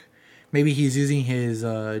him like maybe he's using his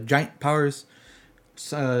giant powers.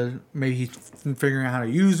 Maybe he's figuring out how to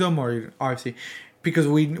use them, or obviously because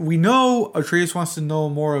we know Atreus wants to know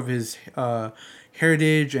more of his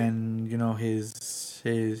heritage and you know his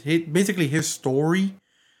basically his story,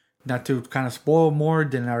 not to kind of spoil more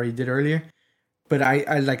than I already did earlier. But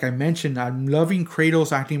I like I mentioned, I'm loving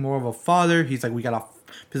Kratos acting more of a father. He's like,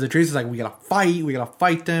 because Atreus is like, we gotta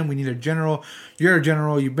fight them, we need a general, you're a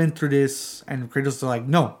general, you've been through this, and Kratos is like,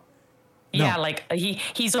 no. Yeah, like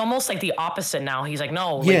he's almost like the opposite now. He's like,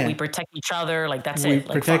 no, like, we protect each other. Like that's it.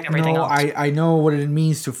 Like fuck everything else. I know what it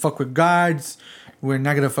means to fuck with gods. We're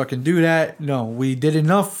not gonna fucking do that. No, we did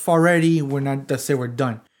enough already. We're not. Let's say we're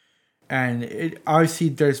done. And obviously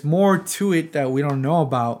there's more to it that we don't know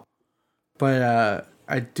about. But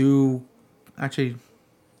I do actually,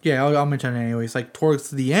 yeah, I'll mention it anyways. Like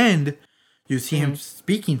towards the end, you see him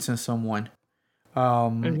speaking to someone.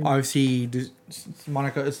 Obviously,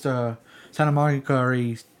 Santa Monica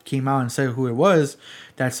already came out and said who it was.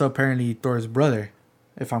 That's apparently Thor's brother,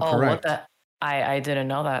 if I'm correct. What I didn't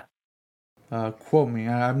know that. Quote me.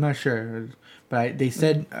 I'm not sure. But they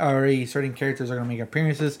said already certain characters are going to make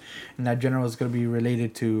appearances, and that general is going to be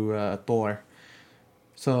related to Thor.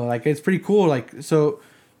 So, like, it's pretty cool. Like, so,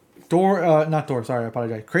 not Thor, sorry, I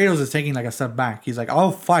apologize. Kratos is taking, like, a step back. He's like,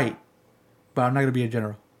 I'll fight, but I'm not going to be a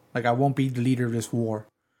general. Like, I won't be the leader of this war.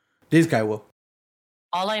 This guy will.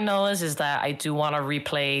 All I know is that I do want to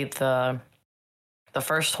replay the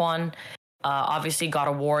first one. Obviously, God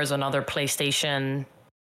of War is another PlayStation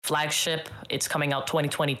flagship. It's coming out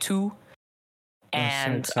 2022.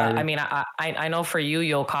 And so I mean, I know for you,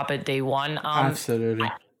 you'll cop it day one.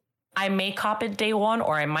 Absolutely. I may cop it day one,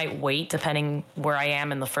 or I might wait depending where I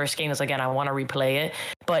am in the first game. Because again, I want to replay it.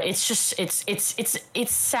 But it's just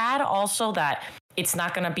it's sad also that it's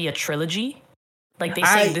not going to be a trilogy. Like they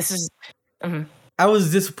say, this is. I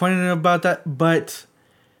was disappointed about that, but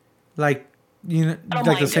like you know,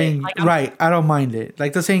 like the saying, right? I don't mind it.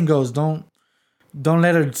 Like the saying goes, don't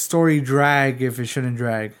let a story drag if it shouldn't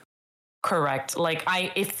drag. Correct. Like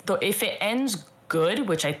if it ends good,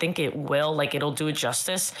 which I think it will, like it'll do it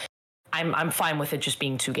justice. I'm fine with it just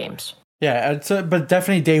being 2 games. Yeah, but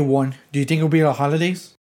definitely day one. Do you think it'll be the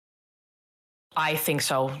holidays? I think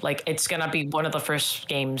so. Like it's gonna be one of the first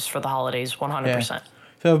games for the holidays, 100%. Yeah. So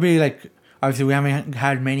it'll be like obviously we haven't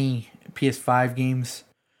had many PS5 games,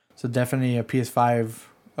 so definitely a PS5.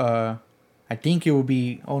 I think it will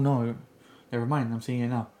be. Oh no, never mind. I'm seeing it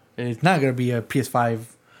now. It's not gonna be a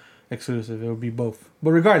PS5 exclusive. It will be both.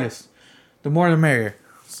 But regardless, the more the merrier.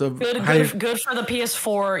 So good for the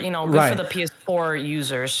PS4. You know, good for the PS4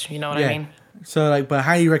 users. You know what I mean? So like, but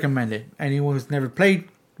highly recommend it. Anyone who's never played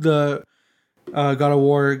the God of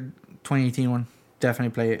War 2018 one,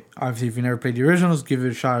 definitely play it. Obviously, if you never played the originals, give it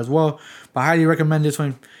a shot as well. But highly recommend this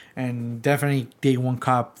one, and definitely day one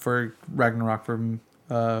cop for Ragnarok for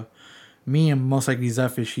me, and most likely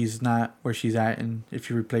Zeph if she's not where she's at, and if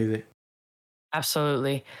she replays it.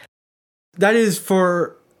 Absolutely. that is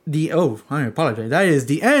for the... Oh, I apologize. That is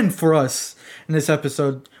the end for us in this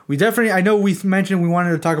episode. We definitely... I know we mentioned we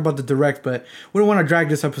wanted to talk about the direct, but we don't want to drag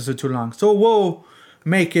this episode too long. So we'll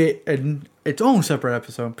make it its own separate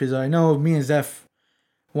episode, because I know me and Zeph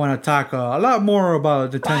want to talk a lot more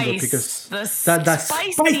about Nintendo, because that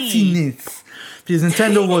spiciness, because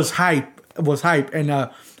Nintendo was hype, and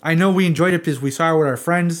I know we enjoyed it because we saw it with our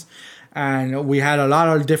friends, and we had a lot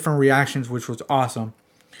of different reactions, which was awesome,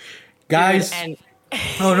 guys. Dude,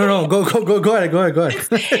 oh no, go ahead.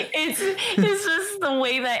 It's just the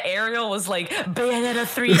way that Ariel was like, Bayonetta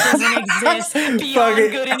 3 doesn't exist, Beyond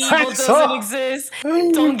Good and Evil doesn't exist,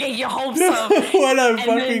 don't get your hopes up. What a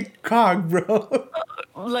fucking cock, bro.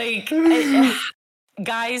 Like,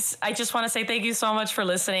 guys, I just want to say thank you so much for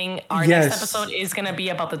listening. Our next episode is going to be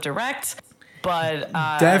about the direct, but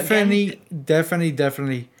definitely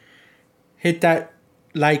hit that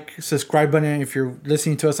like, subscribe button if you're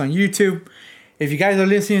listening to us on YouTube. If you guys are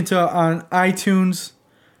listening to it on iTunes,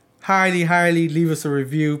 highly leave us a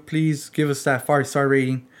review. Please give us that 5-star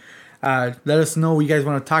rating. Let us know what you guys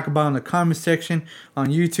want to talk about in the comment section on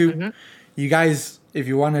YouTube. Mm-hmm. You guys, if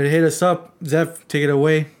you wanted to hit us up, Zeph, take it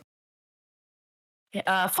away.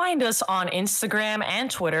 Find us on Instagram and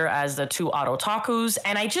Twitter as the 2 Otakus.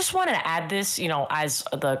 And I just want to add this, as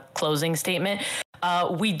the closing statement.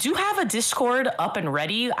 We do have a Discord up and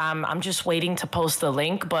ready. I'm just waiting to post the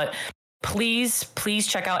link, but please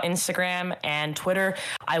check out Instagram and Twitter.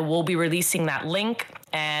 I will be releasing that link,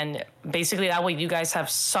 and basically that way you guys have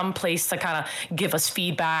some place to kind of give us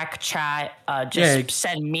feedback, chat,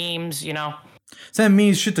 send memes, Send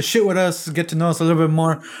memes, shoot the shit with us, get to know us a little bit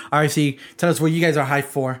more. Obviously, tell us what you guys are hyped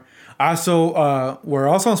for. Also, we're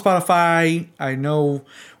also on Spotify. I know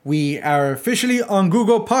we are officially on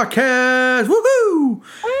Google Podcasts. Woohoo!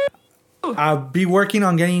 I'll be working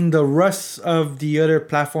on getting the rest of the other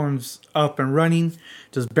platforms up and running.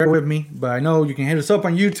 Just bear with me. But I know you can hit us up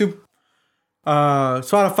on YouTube,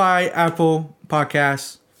 Spotify, Apple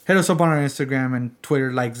Podcasts. Hit us up on our Instagram and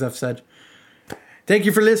Twitter, like Zeph said. Thank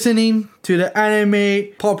you for listening to the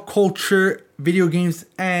anime, pop culture, video games,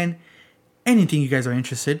 and anything you guys are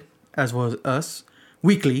interested, as well as us,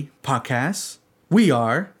 weekly podcasts. We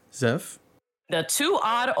are Zeph, the 2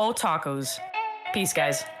 Odd Otakus. Peace,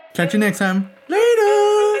 guys. Catch you next time. Later.